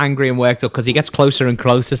gets all angry and worked up because he gets closer and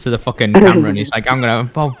closer to the fucking camera and he's like,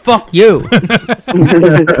 fuck you.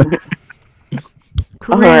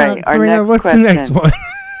 All right, our Karina, next what's question. the next one?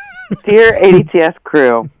 Dear ADTS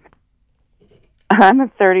crew, I'm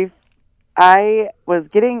 30. I was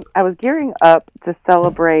gearing up to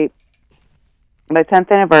celebrate my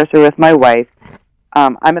 10th anniversary with my wife.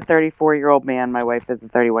 I'm a 34-year-old man. My wife is a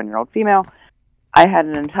 31-year-old female. I had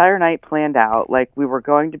an entire night planned out, like we were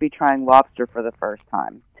going to be trying lobster for the first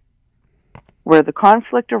time. Where the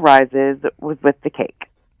conflict arises was with the cake.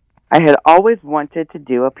 I had always wanted to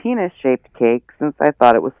do a penis-shaped cake since I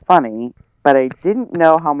thought it was funny, but I didn't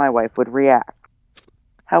know how my wife would react.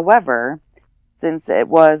 However, since it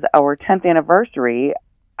was our 10th anniversary,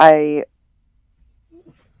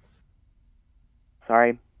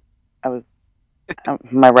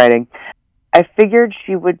 my writing. I figured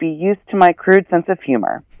she would be used to my crude sense of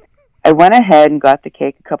humor. I went ahead and got the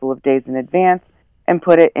cake a couple of days in advance and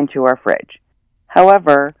put it into our fridge.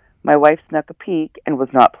 However, my wife snuck a peek and was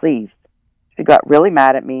not pleased. She got really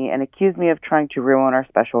mad at me and accused me of trying to ruin our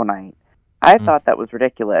special night. I thought that was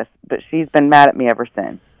ridiculous, but she's been mad at me ever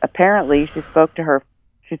since. Apparently, she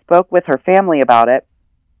spoke with her family about it,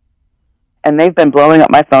 and they've been blowing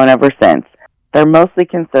up my phone ever since. They're mostly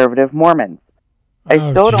conservative Mormons.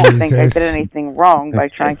 I still don't think I did anything wrong by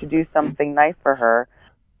trying to do something nice for her,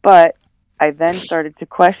 but I then started to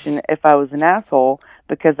question if I was an asshole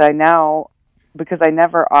because I now because I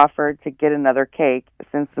never offered to get another cake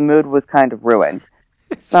since the mood was kind of ruined.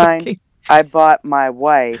 Signed, I bought my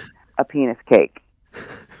wife a penis cake.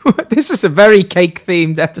 This is a very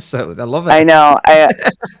cake-themed episode. I love it. I know.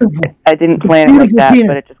 I didn't plan it like that,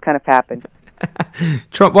 but it just kind of happened.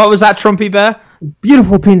 Trump, what was that, Trumpy Bear?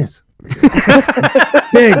 Beautiful penis.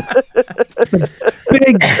 big,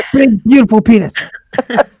 beautiful penis.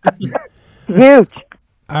 Huge.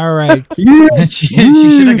 All right. she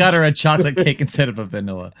should have got her a chocolate cake instead of a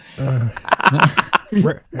vanilla.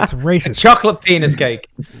 That's racist. Chocolate penis cake.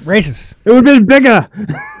 Racist. It would have been bigger.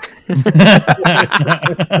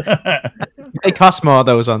 They cost more,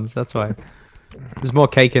 those ones. That's why. There's more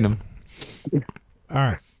cake in them. All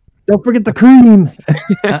right. Don't forget the cream.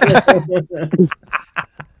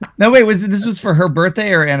 No, wait. This was for her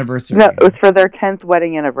birthday or anniversary? No, it was for their 10th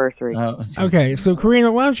wedding anniversary. Oh, Okay, so Karina,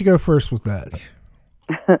 why don't you go first with that?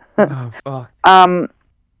 Oh, fuck.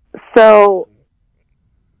 So,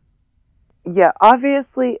 yeah,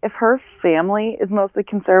 obviously, if her family is mostly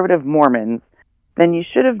conservative Mormons, then you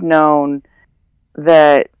should have known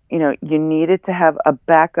that, you needed to have a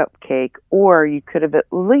backup cake, or you could have at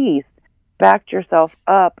least backed yourself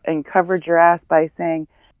up and covered your ass by saying,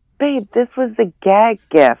 babe, this was the gag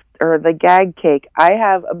gift or the gag cake. I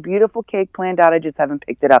have a beautiful cake planned out. I just haven't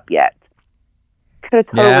picked it up yet. Could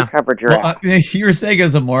have totally covered your ass. You were saying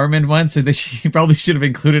as a Mormon once, so that she probably should have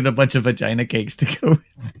included a bunch of vagina cakes to go with.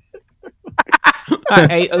 I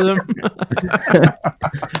hate them.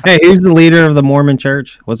 Hey, who's the leader of the Mormon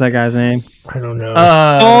church? What's that guy's name? I don't know.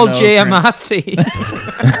 Paul Giamatti.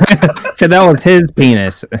 So that was his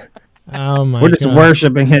penis. Oh my! We're just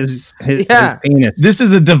worshiping his penis. This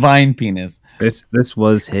is a divine penis. This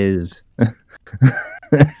was his.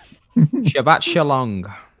 Shabbat shalom.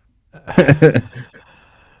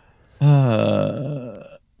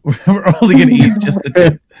 We're only gonna eat just the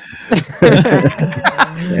tip.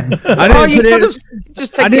 You could have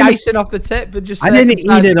just take the icing off the tip, but just. I didn't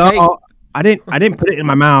eat it all. I didn't put it in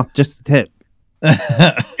my mouth. Just the tip.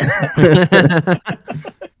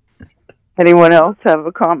 Anyone else have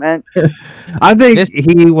a comment? I think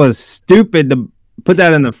he was stupid to put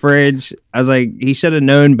that in the fridge. I was like, he should have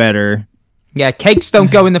known better. Yeah, cakes don't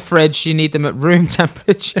go in the fridge. You need them at room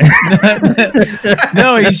temperature.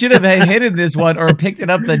 No, he should have hidden this one or picked it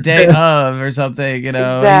up the day of or something.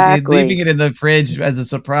 Exactly. Leaving it in the fridge as a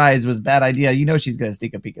surprise was a bad idea. She's going to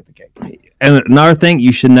sneak a peek at the cake. And another thing,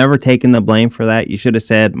 you should never taken the blame for that. You should have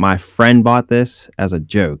said, my friend bought this as a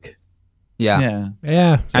joke. Yeah.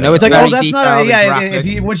 Yeah. I know it's like, very that's not our, graphic.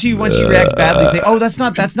 if when she reacts badly, say, oh, that's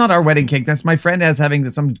not our wedding cake. That's my friend having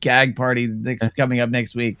some gag party coming up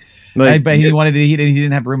next week. Like, but he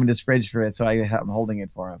didn't have room in his fridge for it, so I'm holding it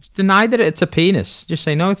for him. Deny that it's a penis. Just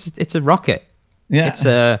say no. It's a rocket. Yeah. It's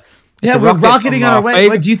a. We're rocketing on our way.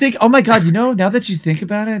 What, do you think? Oh my God! Now that you think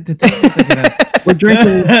about it, we're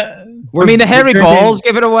drinking. The hairy balls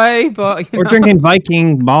give it away, but we're drinking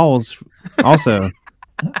Viking balls also.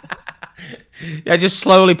 Yeah, just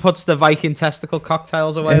slowly puts the Viking testicle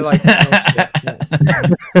cocktails away. Like,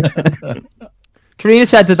 Karina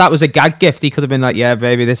said that was a gag gift. He could have been like, "Yeah,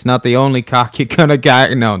 baby, this is not the only cock you're gonna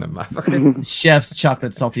gag." No, Chef's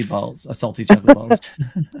chocolate salty balls, salty chocolate balls.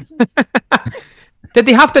 Did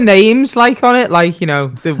they have the names on it,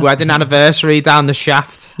 the wedding anniversary down the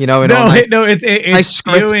shaft? It's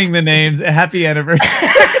skewing the names. Happy anniversary.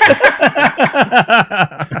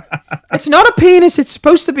 It's not a penis. It's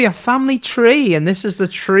supposed to be a family tree, and this is the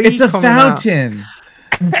tree. It's a fountain.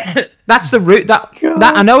 That's the root. That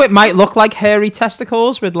I know it might look like hairy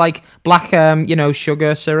testicles with black,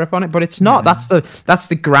 sugar syrup on it, but it's not. Yeah. That's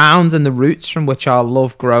the ground and the roots from which our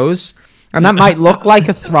love grows. And that might look like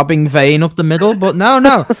a throbbing vein up the middle, but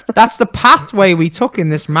no. That's the pathway we took in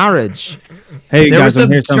this marriage. Hey, there guys, were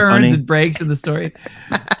some here's turns and breaks in the story.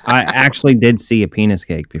 I actually did see a penis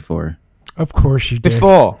cake before. Of course you did.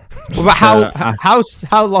 Before. Well,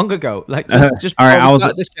 how long ago? Just all right, I was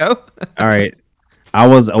at the show. All right. I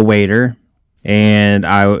was a waiter, and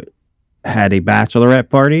I had a bachelorette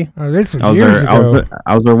party. Oh, this was years ago.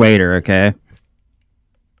 I was a waiter, okay?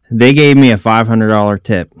 They gave me a $500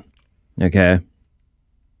 tip, okay?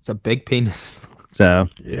 It's a big penis. So,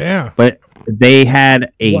 yeah. But they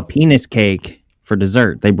had a penis cake for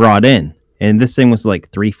dessert. They brought in, and this thing was like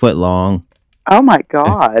 3 foot long. Oh my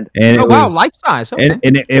God! And life size. Okay.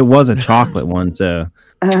 And it was a chocolate one, so.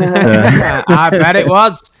 I bet it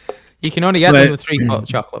was. You can only get them with 3 foot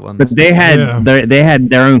chocolate ones. But they had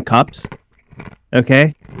their own cups.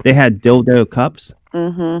 Okay, they had dildo cups.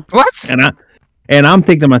 Mm-hmm. What? And I'm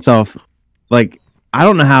thinking to myself, like, I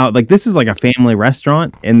don't know how. Like, this is like a family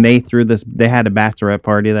restaurant, and they threw this. They had a bachelorette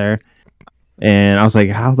party there, And I was like,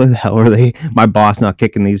 how the hell are my boss not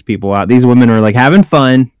kicking these people out? These women are like having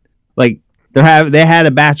fun. Like they had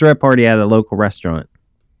a bachelorette party at a local restaurant.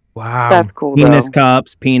 Wow. That's cool. Penis though.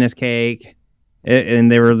 cups, penis cake.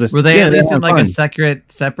 And they were just Were they at least having in like fun. a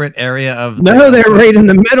separate area of? No, they're right in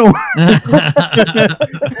the middle.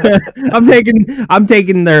 I'm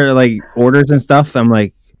taking their like orders and stuff. I'm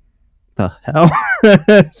like, the hell?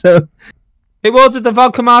 So Who ordered the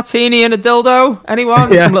vodka martini and a dildo?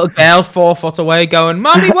 Anyone? Yeah. Some little girl 4 foot away going,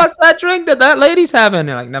 "Mommy, what's that drink that lady's having?"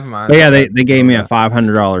 You're like, never mind. but yeah, they gave me a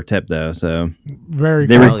 $500 tip though. So Very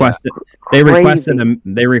they cool.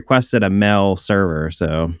 requested a male server.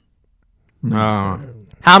 So Oh.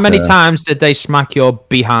 How many So- times did they smack your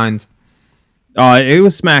behind? it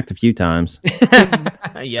was smacked a few times.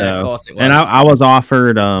 Yeah, of So- course it was. And I was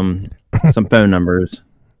offered some phone numbers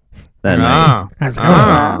that night. How's it going?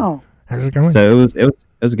 Wow. How's it going? So it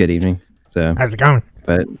was a good evening. So How's it going?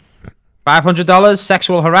 but $500,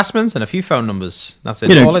 sexual harassment, and a few phone numbers. That's it.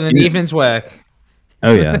 You know, All in an evening's work.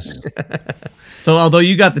 oh yes. So although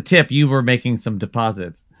you got the tip, you were making some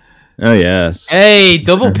deposits. Oh yes. Hey,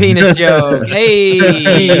 double penis joke. Hey.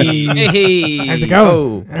 Hey. How's it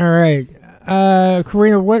going? All right.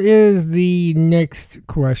 Karina, what is the next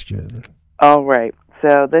question? All right.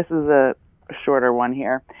 So this is a shorter one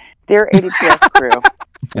here. Dear ADPS crew,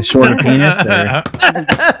 A shorter penis.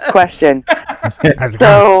 Or... question. How's it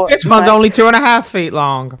So This one's only 2.5 feet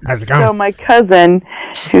long. How's it going? So my cousin,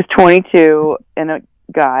 who's 22 and a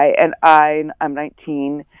guy, and I'm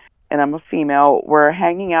 19 and I'm a female, were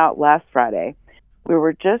hanging out last Friday. We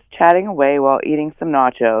were just chatting away while eating some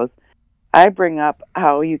nachos. I bring up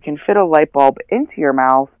how you can fit a light bulb into your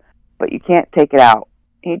mouth, but you can't take it out.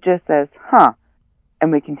 He just says, huh,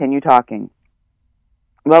 and we continue talking.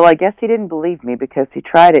 Well, I guess he didn't believe me because he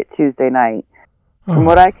tried it Tuesday night. From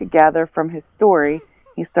what I could gather from his story,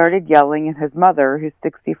 he started yelling, and his mother, who's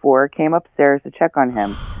 64, came upstairs to check on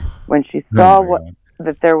him. When she saw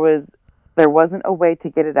that there wasn't a way to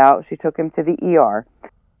get it out, she took him to the ER.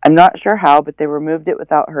 I'm not sure how, but they removed it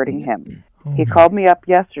without hurting him. He called me up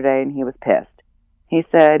yesterday, and he was pissed. He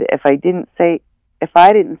said if I didn't say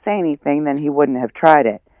anything, then he wouldn't have tried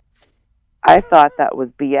it. I thought that was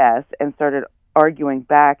BS and started arguing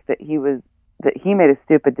back that he made a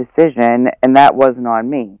stupid decision and that wasn't on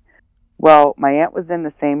me. Well, my aunt was in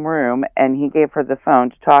the same room and he gave her the phone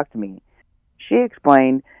to talk to me. She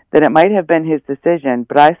explained that it might have been his decision,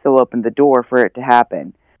 but I still opened the door for it to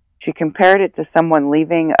happen. She compared it to someone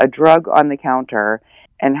leaving a drug on the counter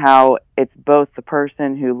and how it's both the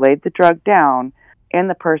person who laid the drug down and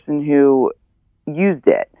the person who used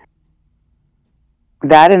it.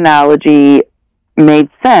 That analogy made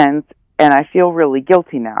sense, and I feel really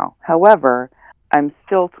guilty now. However, I'm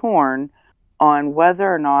still torn on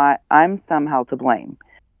whether or not I'm somehow to blame.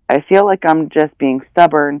 I feel like I'm just being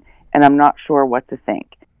stubborn, and I'm not sure what to think.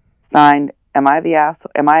 Signed, am I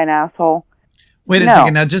an asshole? Wait a No.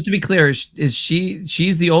 second. Now, just to be clear, is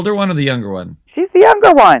she's the older one or the younger one? She's the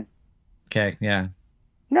younger one. Okay, yeah.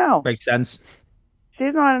 No, Makes sense.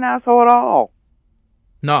 she's not an asshole at all.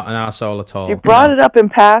 Not an asshole at all. She brought it up in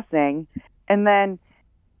passing, and then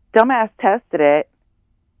dumbass tested it,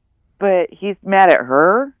 but he's mad at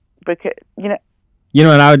her because You know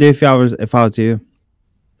what I would do if I was you?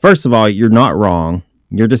 First of all, you're not wrong.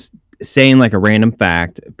 You're just saying like a random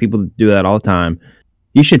fact. People do that all the time.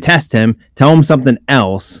 You should test him, tell him something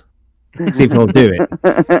else, see if he'll do it.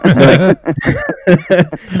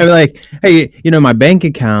 I'd be like, hey, my bank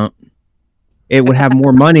account, it would have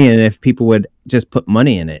more money in it if people would just put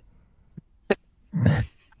money in it.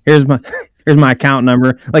 Here's my account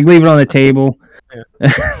number. Like, leave it on the table.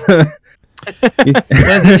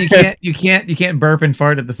 Listen, you can't burp and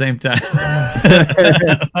fart at the same time.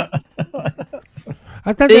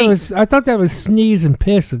 I thought that was sneeze and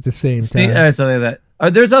piss at the same time. Something like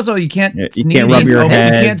that. There's also you can't you sneeze can't rub and your open, head.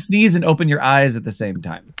 You can't sneeze and open your eyes at the same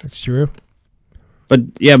time. That's true.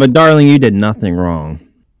 But darling, you did nothing wrong.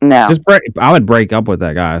 No. I would break up with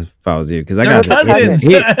that guy if I was you, because I They're got cousins.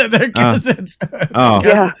 They're cousins. Oh.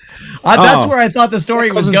 Yeah. That's where I thought the story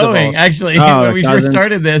was Cousins going. divorce. Actually, Oh, when we first cousins.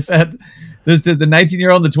 started this, the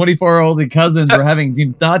 19-year-old, and the 24-year-old cousins were having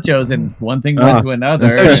nachos, and one thing led to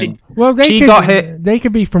another. So Well, She got hit. They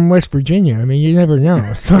could be from West Virginia. I mean, you never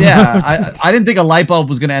know. So Yeah, I didn't think a light bulb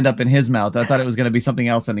was going to end up in his mouth. I thought it was going to be something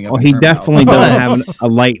else ending up. Well, in he her definitely mouth. doesn't have a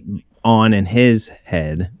light on in his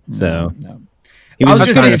head. So No. he I was was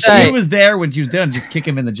just going trying to to say, if she was there when she was done, just kick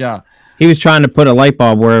him in the jaw. he was trying to put a light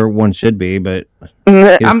bulb where one should be, but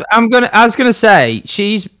I was gonna say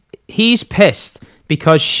he's pissed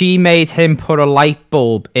because she made him put a light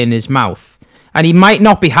bulb in his mouth, and he might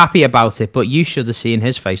not be happy about it, but you should have seen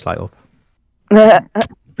his face light up. Yeah.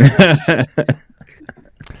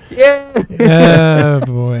 Oh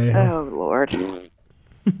boy. Oh Lord.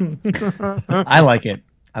 I like it.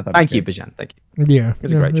 I thought Thank you, Bajan. Thank you. Yeah,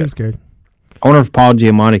 It's a great it was joke. good. I wonder if Paul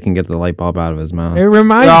Giamatti can get the light bulb out of his mouth. It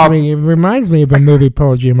reminds me of a movie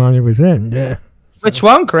Paul Giamatti was in. Yeah. Which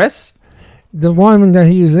one, Chris? The one that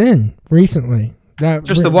he was in recently.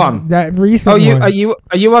 Just the one. That recent Oh, one.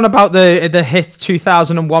 are you on about the hit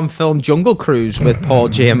 2001 film Jungle Cruise with Paul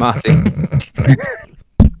Giamatti?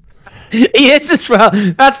 He is as well.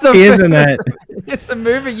 That's the. He is in that. It's the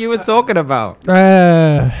movie you were talking about.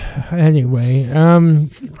 Anyway,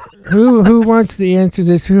 who wants to answer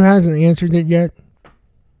this? Who hasn't answered it yet?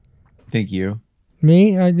 Thank you.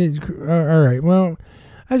 Me? I did. All right. Well,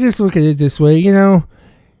 I just look at it this way. You know,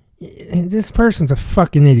 this person's a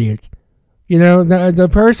fucking idiot. You know, the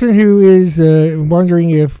person who is wondering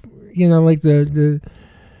if, you know, like the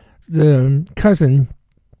cousin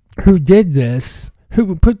who did this,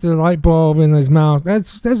 who put the light bulb in his mouth,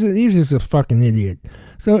 he's just a fucking idiot.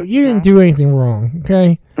 So you didn't do anything wrong,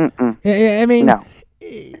 okay? I mean, No.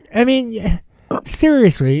 I mean,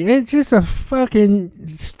 seriously, it's just a fucking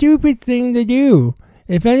stupid thing to do.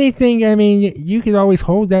 If anything, I mean, you could always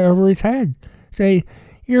hold that over his head. Say,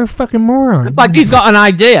 you're a fucking moron. Like he's got an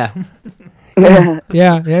idea.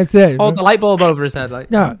 Yeah, that's it. Hold the light bulb over his head.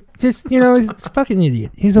 Like No, just, you know, he's a fucking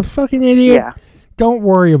idiot. He's a fucking idiot. Yeah. Don't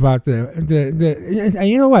worry about the and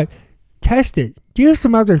you know what? Test it. Do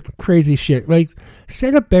some other crazy shit. Like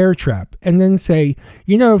set a bear trap and then say,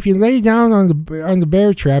 you know, if you lay down on the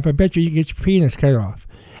bear trap, I bet you get your penis cut off.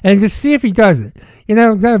 And just see if he does it. You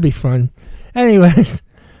know, that'd be fun. Anyways,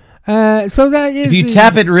 so that is If you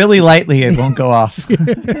tap it really lightly, it won't go off. that's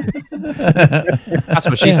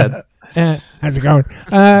what she said. How's it going?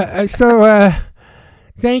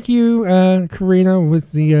 Thank you, Karina,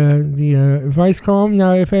 with the advice column.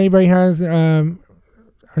 Now, if anybody has a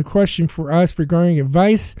question for us regarding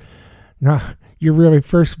advice, you're really,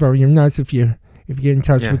 first of all, you're nuts if you get in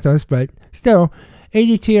touch with us, but still,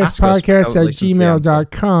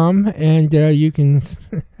 adtspodcast@gmail.com, and you can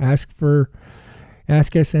ask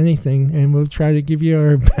us anything, and we'll try to give you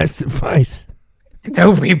our best advice.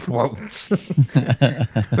 No, we won't.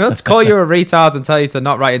 Let's call you a retard and tell you to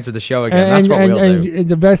not write into the show again. That's what we'll do. And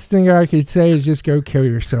the best thing I could say is just go kill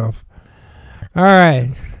yourself. All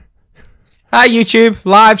right. Hi, YouTube.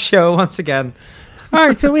 Live show once again. All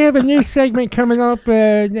right, so we have a new segment coming up.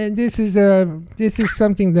 This is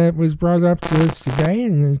something that was brought up to us today,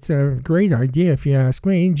 and it's a great idea if you ask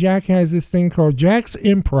me. Jack has this thing called Jack's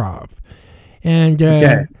Improv. And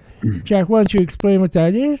Okay. Jack, why don't you explain what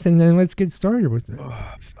that is, and then let's get started with it.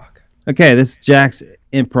 Okay, this is Jack's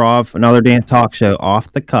Improv, another damn talk show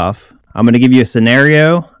off the cuff. I'm going to give you a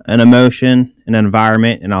scenario, an emotion, an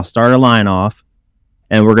environment, and I'll start a line off.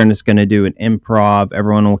 And we're just going to do an improv.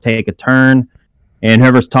 Everyone will take a turn, and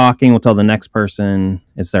whoever's talking will tell the next person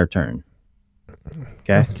it's their turn.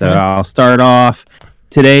 Okay, so I'll start off.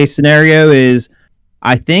 Today's scenario is,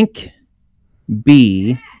 I think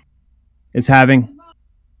B is having...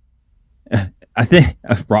 I think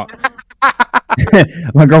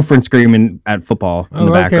my girlfriend's screaming at football in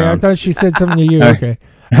the background. I thought she said something to you. Okay.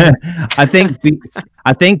 I think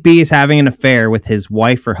B is having an affair with his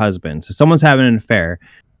wife or husband. So someone's having an affair.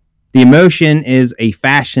 The emotion is a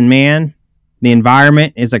fashion man. The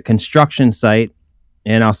environment is a construction site.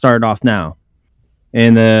 And I'll start it off now.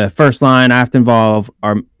 In the first line, I have to involve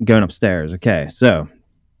our going upstairs. Okay, so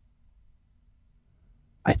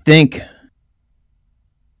I think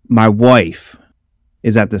my wife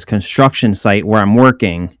is at this construction site where I'm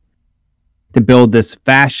working to build this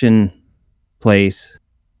fashion place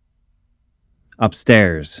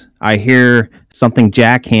upstairs. I hear something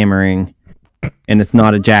jackhammering, and it's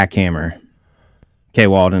not a jackhammer. Okay,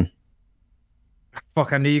 Walden.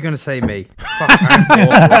 Fuck, I knew you were going to say me. Fuck, I'm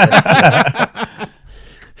awful at this.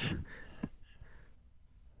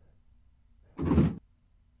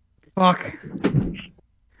 Fuck.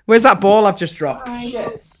 Where's that ball I've just dropped?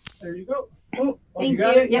 Shit. There you go. Oh, thank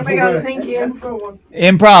you. Yep, I got it. Thank you.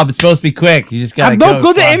 Improv. It's supposed to be quick. You just gotta I'm go. not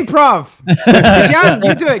good at improv. Jan,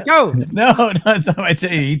 you do it. Go. No, it's not my team.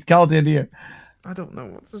 He called into you. I don't know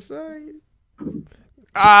what to say.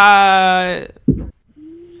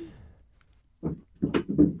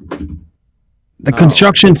 The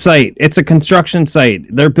construction site. It's a construction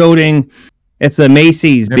site. They're building. It's a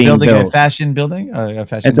Macy's They're being building built. a fashion building. A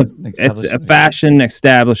fashion. It's a fashion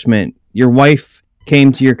establishment. Your wife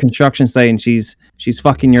came to your construction site and she's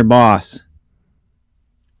fucking your boss.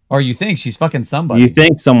 Or you think she's fucking somebody. You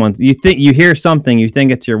think you hear something. You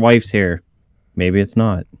think it's your wife's here. Maybe it's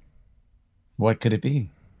not. What could it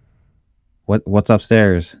be? What's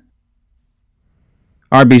upstairs?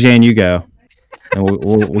 All right, BJ, you go, and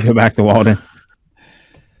we'll go back to Walden.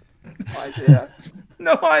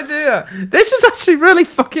 No idea. This is actually really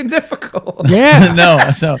fucking difficult. Yeah. No.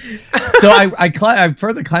 So I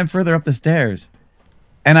further climb further up the stairs,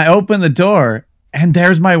 and I open the door, and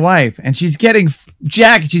there's my wife, and she's getting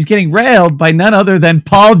jacked. She's getting railed by none other than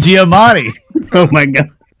Paul Giamatti. Oh my god!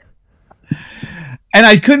 And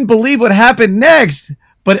I couldn't believe what happened next.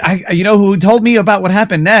 But you know who told me about what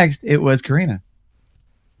happened next? It was Karina.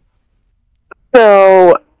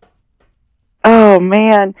 So, oh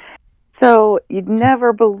man. So you'd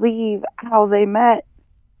never believe how they met.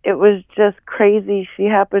 It was just crazy. She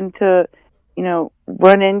happened to,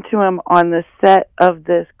 run into him on the set of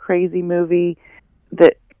this crazy movie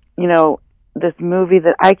that, this movie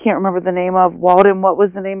that I can't remember the name of. Walden, what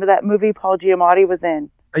was the name of that movie Paul Giamatti was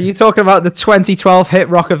in? Are you talking about the 2012 hit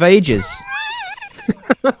Rock of Ages?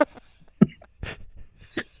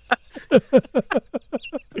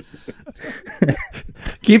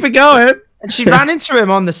 Keep it going. And she ran into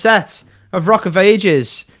him on the set of Rock of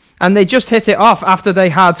Ages, and they just hit it off after they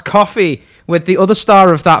had coffee with the other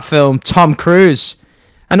star of that film, Tom Cruise.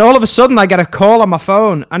 And all of a sudden, I get a call on my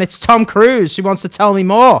phone, and it's Tom Cruise who wants to tell me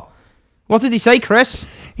more. What did he say, Chris?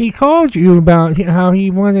 He called you about how he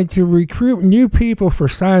wanted to recruit new people for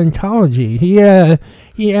Scientology. He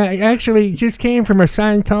actually just came from a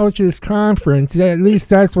Scientologist conference. At least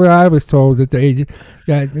that's what I was told that they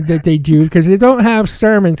do, because they don't have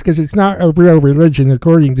sermons because it's not a real religion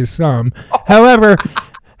according to some. However,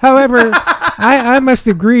 I must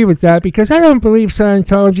agree with that, because I don't believe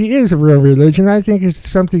Scientology is a real religion. I think it's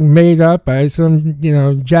something made up by some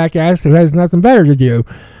jackass who has nothing better to do.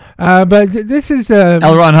 But this is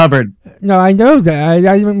L. Ron Hubbard. No, I know that.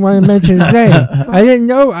 I didn't want to mention his name. I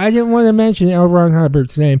didn't want to mention L. Ron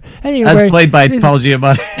Hubbard's name. Anyway, as played by Paul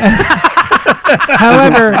Giamatti.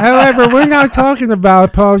 However, we're not talking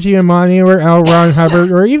about Paul Giamatti or L. Ron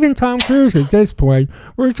Hubbard or even Tom Cruise at this point.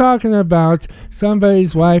 We're talking about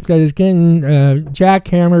somebody's wife that is getting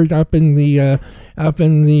jackhammered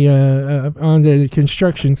on the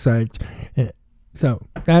construction site. So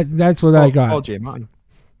that's what I got. Paul Giamatti.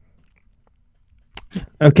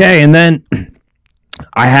 Okay, and then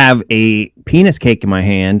I have a penis cake in my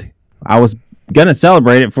hand. I was gonna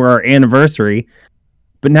celebrate it for our anniversary,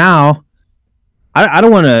 but now I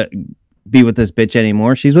don't want to be with this bitch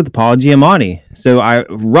anymore. She's with Paul Giamatti. So I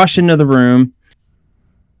rush into the room.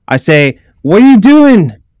 I say, "What are you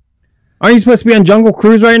doing? Aren't you supposed to be on Jungle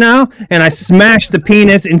Cruise right now?" And I smash the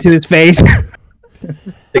penis into his face.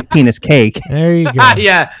 The penis cake. There you go.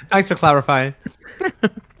 Yeah, thanks for clarifying.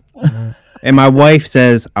 And my wife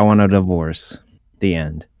says, "I want a divorce." The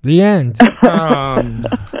end. The end. All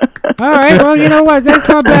right. Well, you know what? That's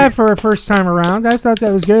not bad for a first time around. I thought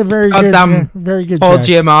that was good. Very good. Very good. Paul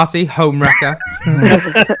Giamatti, home wrecker.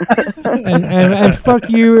 and fuck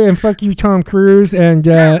you, Tom Cruise and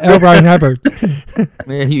L. Ron Hubbard.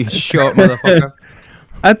 Yeah, you short motherfucker.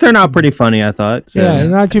 That turned out pretty funny, I thought. So. Yeah,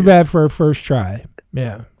 not too bad for a first try.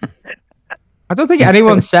 Yeah. I don't think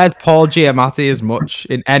anyone said Paul Giamatti as much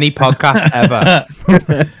in any podcast ever.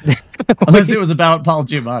 Unless it was about Paul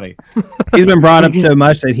Giamatti. He's been brought up so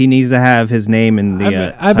much that he needs to have his name in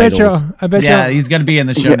the I bet you. He's going to be in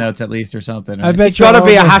the show notes at least or something. Right? I bet It's got to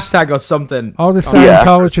be a hashtag or something. All the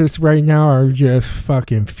Scientologists right now are just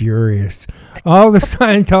fucking furious. All the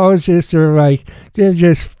Scientologists are like, they're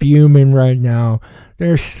just fuming right now.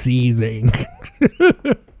 They're seething.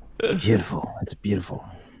 Beautiful. It's beautiful.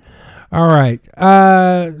 All right.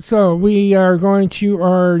 So we are going to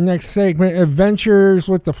our next segment, Adventures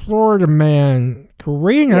with the Florida Man.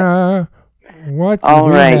 Karina, what do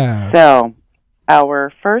we have? So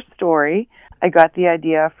our first story, I got the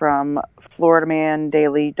idea from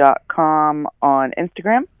FloridaManDaily.com on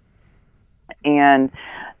Instagram. And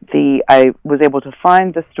I was able to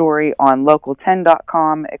find the story on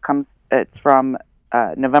Local10.com. It's from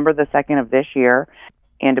November the 2nd of this year.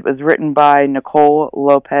 And it was written by Nicole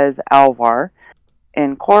Lopez Alvar.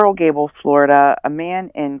 In Coral Gables, Florida, a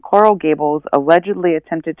man in Coral Gables allegedly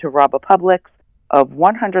attempted to rob a Publix of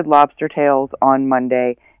 100 lobster tails on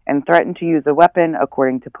Monday and threatened to use a weapon,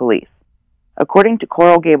 according to police. According to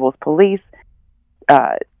Coral Gables police,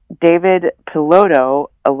 David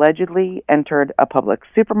Piloto allegedly entered a Publix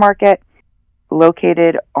supermarket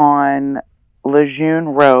located on Lejeune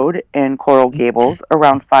Road in Coral Gables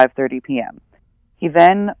around 5:30 p.m. He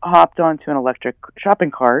then hopped onto an electric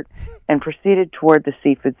shopping cart and proceeded toward the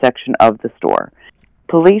seafood section of the store.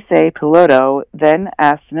 Police say Piloto then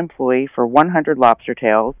asked an employee for 100 lobster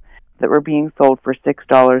tails that were being sold for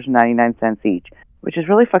 $6.99 each, which is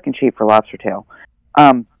really fucking cheap for lobster tail.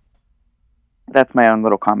 That's my own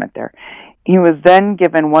little comment there. He was then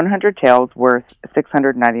given 100 tails worth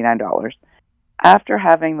 $699. After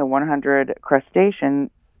having the 100 crustacean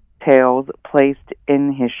tails placed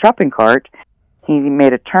in his shopping cart, he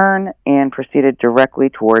made a turn and proceeded directly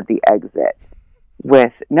toward the exit,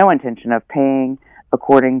 with no intention of paying,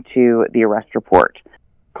 according to the arrest report.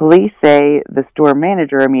 Police say the store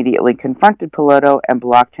manager immediately confronted Piloto and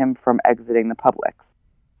blocked him from exiting the Publix.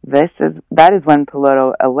 That is when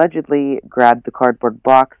Piloto allegedly grabbed the cardboard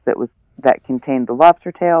box that contained the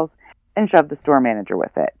lobster tails and shoved the store manager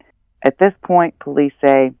with it. At this point, police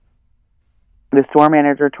say the store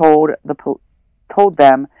manager told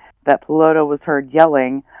them that Piloto was heard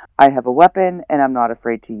yelling, "I have a weapon and I'm not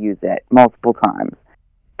afraid to use it," multiple times.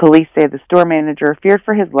 Police say the store manager feared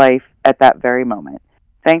for his life at that very moment.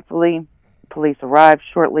 Thankfully, police arrived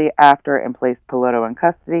shortly after and placed Piloto in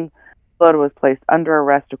custody. Piloto was placed under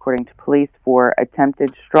arrest, according to police, for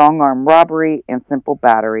attempted strong-arm robbery and simple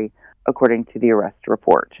battery, according to the arrest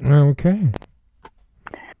report. Okay.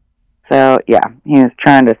 So, yeah, he was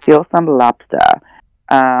trying to steal some lobster.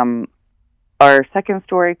 Our second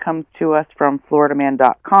story comes to us from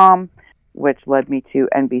FloridaMan.com, which led me to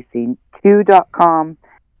NBC2.com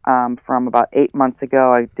from about 8 months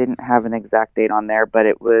ago. I didn't have an exact date on there, but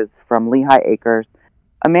it was from Lehigh Acres.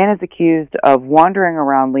 A man is accused of wandering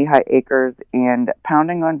around Lehigh Acres and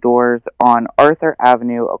pounding on doors on Arthur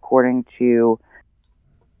Avenue, according to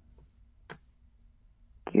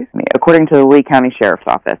the Lee County Sheriff's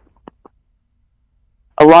Office.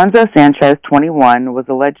 Alonzo Sanchez, 21, was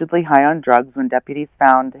allegedly high on drugs when deputies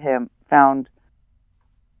found him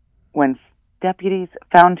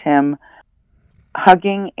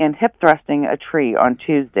hugging and hip thrusting a tree on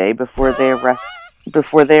Tuesday before they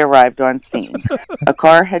arrived on scene. A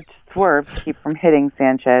car had swerved to keep from hitting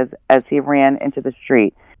Sanchez as he ran into the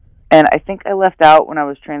street. And I think I left out when I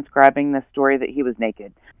was transcribing this story that he was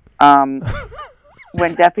naked.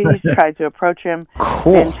 When deputies tried to approach him,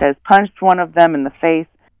 Sanchez punched one of them in the face,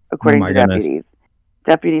 according to deputies.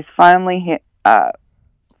 Deputies finally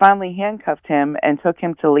handcuffed him and took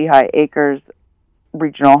him to Lehigh Acres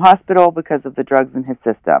Regional Hospital because of the drugs in his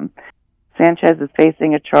system. Sanchez is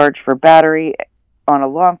facing a charge for battery on a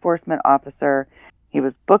law enforcement officer. He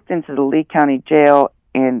was booked into the Lee County Jail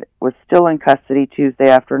and was still in custody Tuesday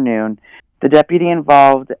afternoon. The deputy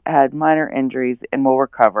involved had minor injuries and will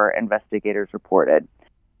recover, investigators reported.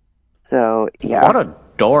 So, yeah. What a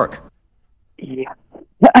dork. Yeah.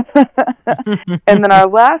 And then our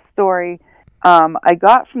last story, I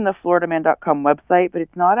got from the FloridaMan.com website, but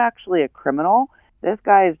it's not actually a criminal. This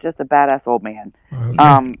guy is just a badass old man.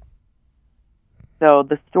 Okay. So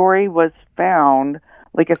the story was found,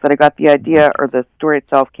 like I said, I got the idea, or the story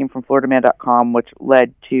itself came from FloridaMan.com, which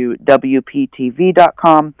led to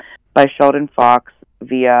WPTV.com by Sheldon Fox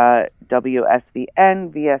via WSVN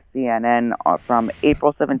via CNN from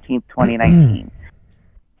April 17th, 2019.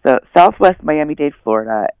 So Southwest Miami-Dade,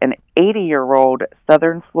 Florida, an 80-year-old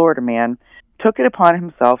Southern Florida man took it upon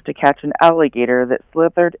himself to catch an alligator that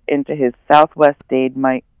slithered into his Southwest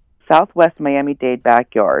Miami-Dade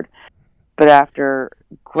backyard. But after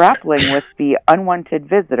grappling with the unwanted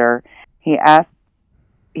visitor, he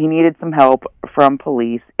needed some help from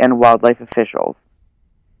police and wildlife officials.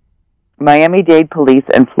 Miami-Dade Police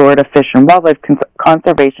and Florida Fish and Wildlife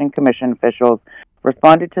Conservation Commission officials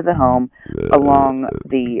responded to the home along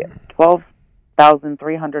the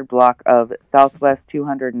 12,300 block of Southwest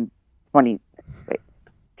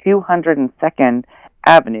 202nd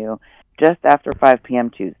Avenue just after 5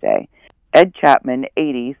 p.m. Tuesday. Ed Chapman,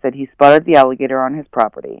 80, said he spotted the alligator on his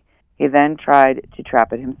property. He then tried to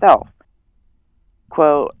trap it himself.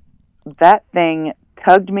 Quote, "That thing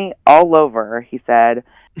tugged me all over," he said.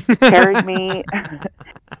 Carried me,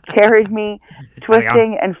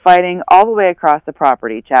 twisting and fighting all the way across the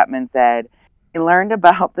property, Chapman said. He learned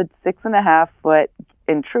about the 6.5-foot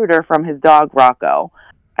intruder from his dog, Rocco.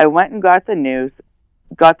 "I went and got the noose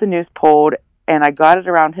pulled, and I got it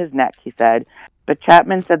around his neck," he said. But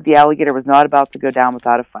Chapman said the alligator was not about to go down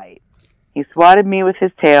without a fight. "He swatted me with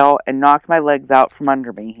his tail and knocked my legs out from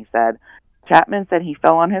under me," he said. Chapman said he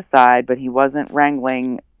fell on his side, but he wasn't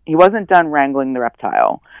done wrangling the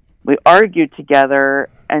reptile. "We argued together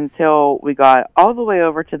until we got all the way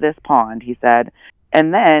over to this pond," he said.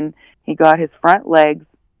 And then he got his front legs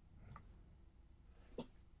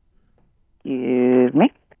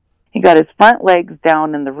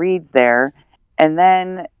down in the reeds there, and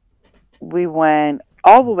then we went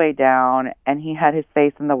all the way down, and he had his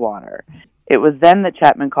face in the water. It was then that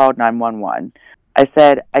Chapman called 911. "I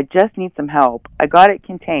said, I just need some help. I got it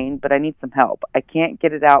contained, but I need some help. I can't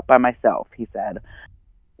get it out by myself," he said.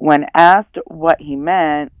 When asked what he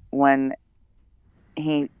meant when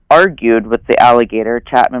he argued with the alligator,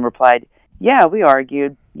 Chapman replied, "Yeah, we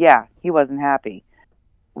argued. Yeah, he wasn't happy."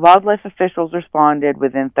 Wildlife officials responded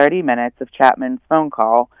within 30 minutes of Chapman's phone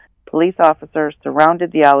call. Police officers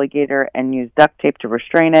surrounded the alligator and used duct tape to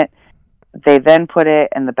restrain it. They then put it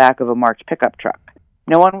in the back of a marked pickup truck.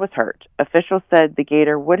 No one was hurt. Officials said the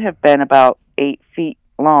gator would have been about 8 feet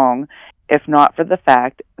long if not for the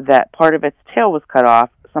fact that part of its tail was cut off,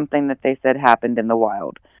 something that they said happened in the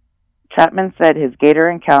wild. Chapman said his gator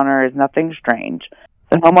encounter is nothing strange.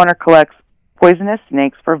 The homeowner collects poisonous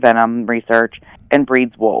snakes for venom research and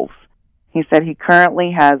breeds wolves. He said he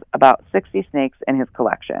currently has about 60 snakes in his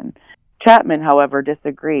collection. Chapman, however,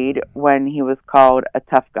 disagreed when he was called a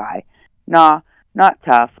tough guy. "Nah, not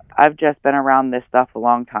tough. I've just been around this stuff a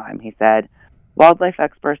long time," he said. Wildlife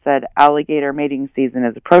experts said alligator mating season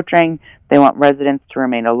is approaching. They want residents to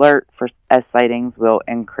remain alert as sightings will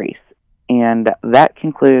increase. And that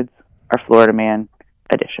concludes our Florida Man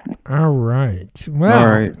edition. All right. Well, All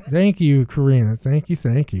right. Thank you, Karina. Thank you.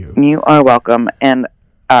 You are welcome. And,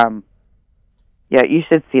 yeah, you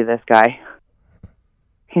should see this guy.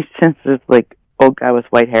 He's just this, like, old guy with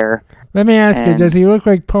white hair. Let me ask you, And- does he look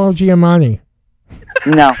like Paul Giamatti?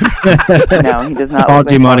 No. No, he does not Paul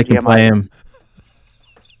look like Giamatti can play him.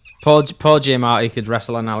 Paul Giamatti could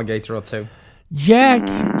wrestle an alligator or two. Jack,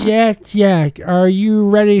 are you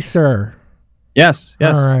ready, sir? Yes,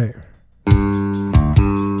 yes. All right.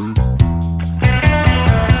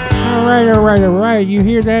 All right. You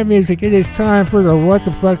hear that music? It is time for the What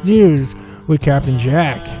the Fuck News with Captain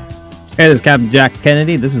Jack. Hey, this is Captain Jack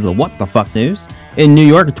Kennedy. This is the What the Fuck News. In New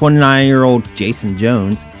York, a 29-year-old Jason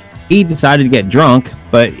Jones, he decided to get drunk,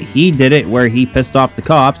 but he did it where he pissed off the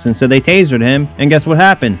cops, and so they tasered him, and guess what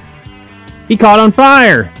happened? He caught on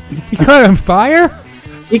fire. He caught on fire?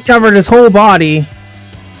 He covered his whole body.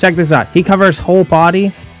 Check this out. He covered his whole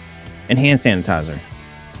body in hand sanitizer.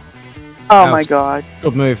 Oh, my God.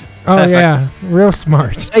 Good move. Oh, Perfect. yeah. Real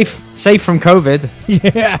smart. Safe from COVID.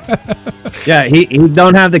 Yeah. Yeah, he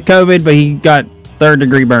don't have the COVID, but he got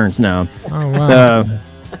third-degree burns now. Oh, wow. So,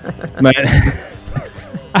 but,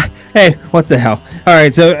 hey, what the hell? All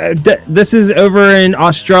right, so this is over in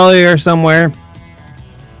Australia or somewhere.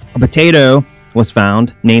 A potato was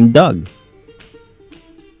found named Doug.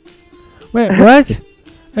 Wait, what?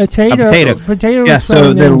 A potato. Potato Yeah, was so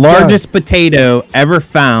found the named largest potato ever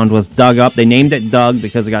found was dug up. They named it Doug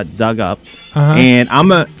because it got dug up. Uh-huh. And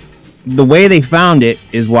the way they found it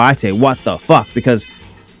is why I say what the fuck, because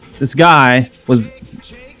this guy was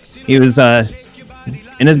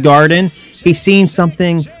in his garden. He seen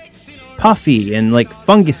something puffy and like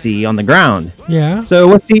fungusy on the ground. Yeah. So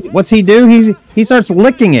what's he do? He starts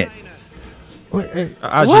licking it.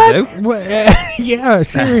 As What? you do. What? Yeah,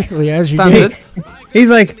 seriously, as you Standard. do. He's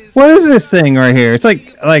like, what is this thing right here? It's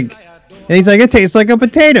like, and he's like, it tastes like a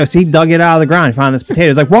potato. So he dug it out of the ground and found this potato.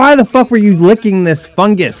 He's like, why the fuck were you licking this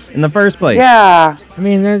fungus in the first place? Yeah. I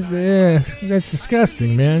mean, that's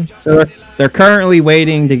disgusting, man. So they're currently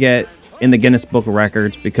waiting to get in the Guinness Book of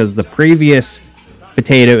Records because the previous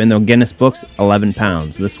potato in the Guinness books, 11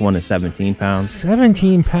 pounds. This one is 17 pounds.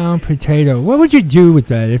 17-pound potato. What would you do with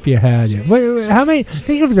that if you had it? How many?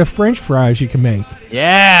 Think of the French fries you can make.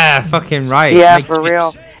 Yeah, fucking right. Yeah, Make for chips.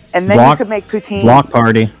 real. And then Block- you could make poutine. Block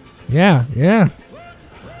party. Yeah.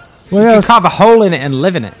 What You else? could carve a hole in it and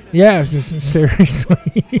live in it. Yeah, seriously.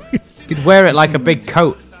 You could wear it like a big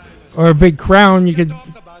coat. Or a big crown. You could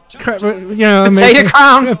cut. Potato make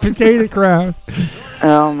crown. A potato crown.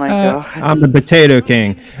 Oh, my God. I'm the potato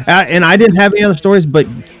king. And I didn't have any other stories, but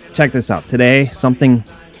check this out. Today, something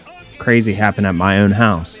crazy happened at my own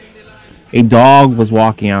house. A dog was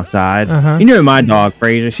walking outside. Uh-huh. You know my dog,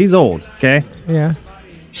 Fraser. She's old, okay? Yeah.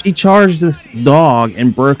 She charged this dog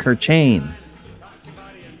and broke her chain.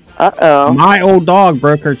 Uh-oh. My old dog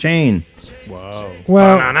broke her chain.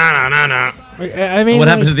 Well, I mean, What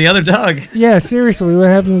happened to the other dog? Yeah, seriously, what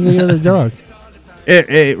happened to the other dog?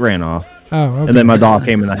 It ran off. Oh, okay. And then my dog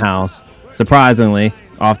came in the house, surprisingly,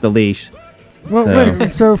 off the leash. Well, So-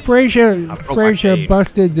 wait, so Frasier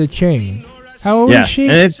busted the chain. How old Yeah, is she?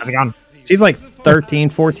 and she's like 13,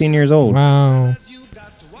 14 years old. Wow.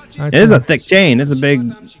 It is a thick chain. It's a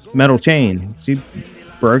big metal chain. She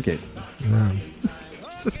broke it.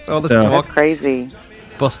 All this So- talk. Crazy.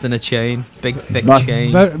 Busting a chain. Big, thick Bust-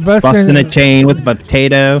 chain. Busting a chain with a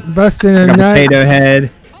potato. Busting a like nut. potato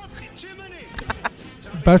head.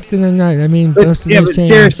 Busting a nut. I mean, busting Yeah, a but chain.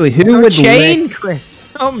 seriously, who would chain, lick- Chris?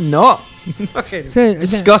 I'm not. Fucking Say-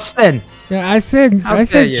 disgusting. Yeah, I said How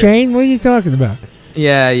dare you. chain. What are you talking about?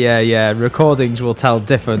 Yeah. Recordings will tell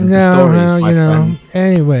different No, stories, no, my friend.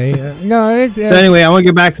 Anyway, no, it's So anyway, I want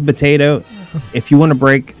to go back to potato. if you want to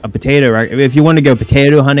break a potato, right? If you want to go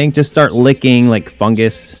potato hunting, just start licking like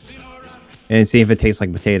fungus and see if it tastes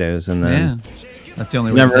like potatoes, and then that's the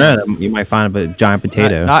only you way. never know. You might find a giant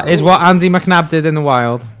potato. That is what Andy McNabb did in the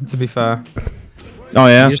wild. To be fair. Oh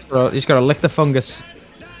yeah. You just gotta lick the fungus,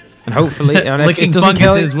 and hopefully, and Licking it doesn't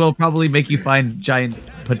kill funguses it. will probably make you find giant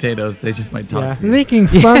potatoes. They just might talk. to you. Licking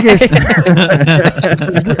fungus.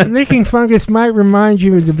 Licking fungus might remind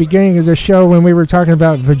you of the beginning of the show when we were talking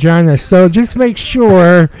about vagina. So just make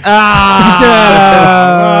sure.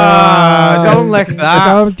 Don't lick that.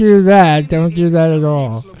 Don't do that. Don't do that at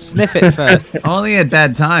all. Sniff it first. Only at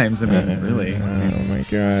bad times. I mean, really. Oh my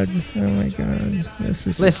god. Oh my god. This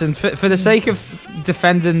is Listen, for the sake of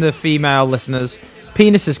defending the female listeners,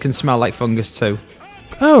 penises can smell like fungus too.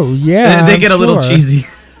 Oh yeah. They get a little sure. cheesy.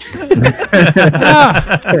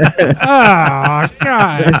 Oh,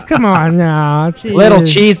 guys, come on now. Jeez. Little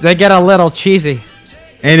cheese. They get a little cheesy.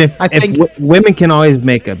 And if I think- women can always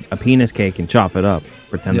make a penis cake and chop it up,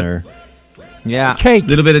 pretend they're Yeah. Cake. A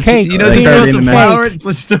little bit of cake. you know, Like just throw starting some to make- flour.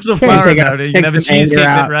 Just throw some flour Take about it. You can have a some anger cheesecake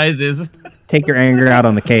that out. rises. Take your anger out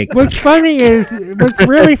on the cake. What's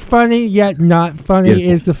really funny yet not funny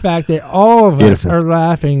Beautiful. is the fact that all of us Beautiful. are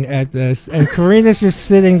laughing at this, and Karina's just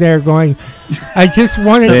sitting there going, "I just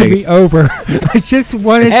want it to Big. be over. I just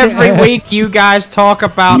want it to Every end." week you guys talk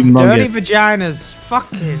about dirty Humongous. vaginas.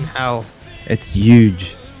 Fucking hell. It's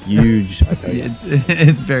huge. Huge. I tell you.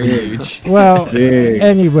 It's very huge. Well, Big.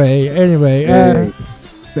 anyway,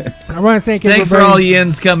 I want to thank Thank everybody. for all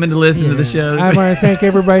yins coming to listen to the show. I want to thank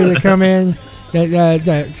everybody that come in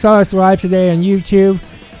that saw us live today on YouTube.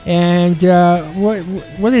 And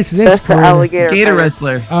what is this? That's the Karina? alligator. Gator fight.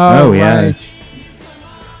 wrestler. Oh, yeah. Right.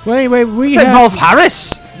 Well, anyway, we Hey, have Rolf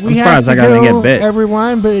Harris. we I'm have surprised to I didn't go, get bit.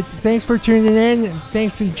 everyone. But thanks for tuning in.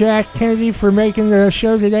 Thanks to Jack Kennedy for making the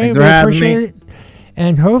show today. Thanks We for having appreciate me. it.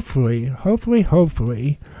 And hopefully,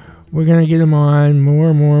 we're gonna get him on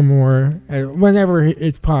more, whenever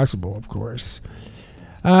it's possible, of course.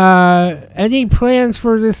 Any plans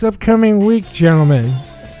for this upcoming week, gentlemen?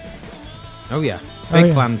 Oh yeah. Oh, Big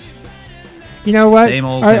yeah. plans. You know what? Same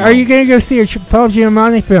old, Are same you gonna go see a Paul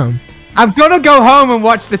Giamatti film? I'm gonna go home and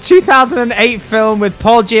watch the 2008 film with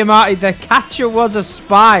Paul Giamatti, The Catcher Was a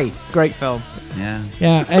Spy. Great film. Yeah.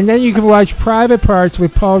 Yeah, and then you can watch Private Parts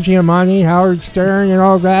with Paul Giamatti, Howard Stern, and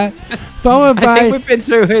all that. Followed I think by we've been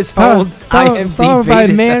through his whole IMDb. followed by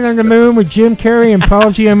this Man on the episode. Moon with Jim Carrey and Paul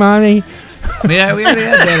Giamatti. We already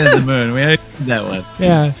had Man in the Moon. We already did that one.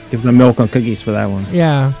 Yeah, Gives the milk and cookies for that one.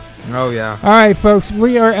 yeah. Oh yeah. All right, folks,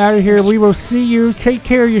 we are out of here. We will see you. Take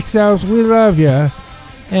care of yourselves. We love you.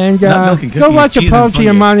 And Not milk and go cookies, watch a cheese Paul and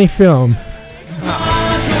fungus. Giamatti film.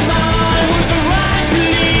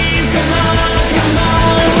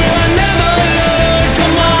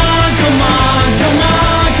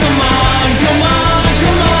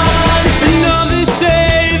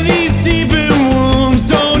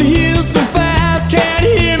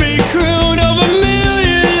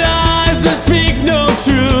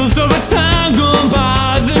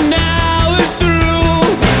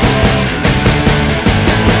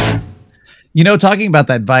 You know, talking about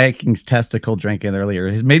that Vikings testicle drinking earlier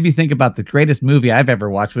has made me think about the greatest movie I've ever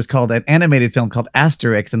watched was called an animated film called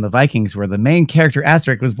Asterix and the Vikings, where the main character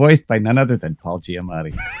Asterix was voiced by none other than Paul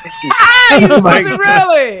Giamatti. Was it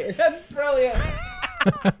really? That's brilliant.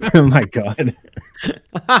 Oh my god.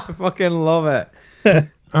 I fucking love it.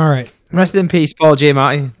 All right. Rest in peace, Paul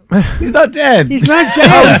Giamatti. He's not dead. He's not Oh,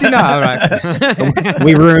 dead. is he not? All right.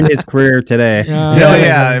 We ruined his career today. Oh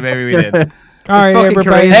yeah, maybe we did. All right, fucking everybody.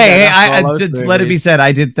 crazy. Hey, That's all those just let it be movies. said,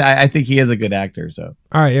 I think he is a good actor. So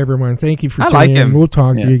All right, everyone. Thank you for I tuning like in. him. We'll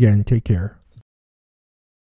talk to Yeah. you again. Take care.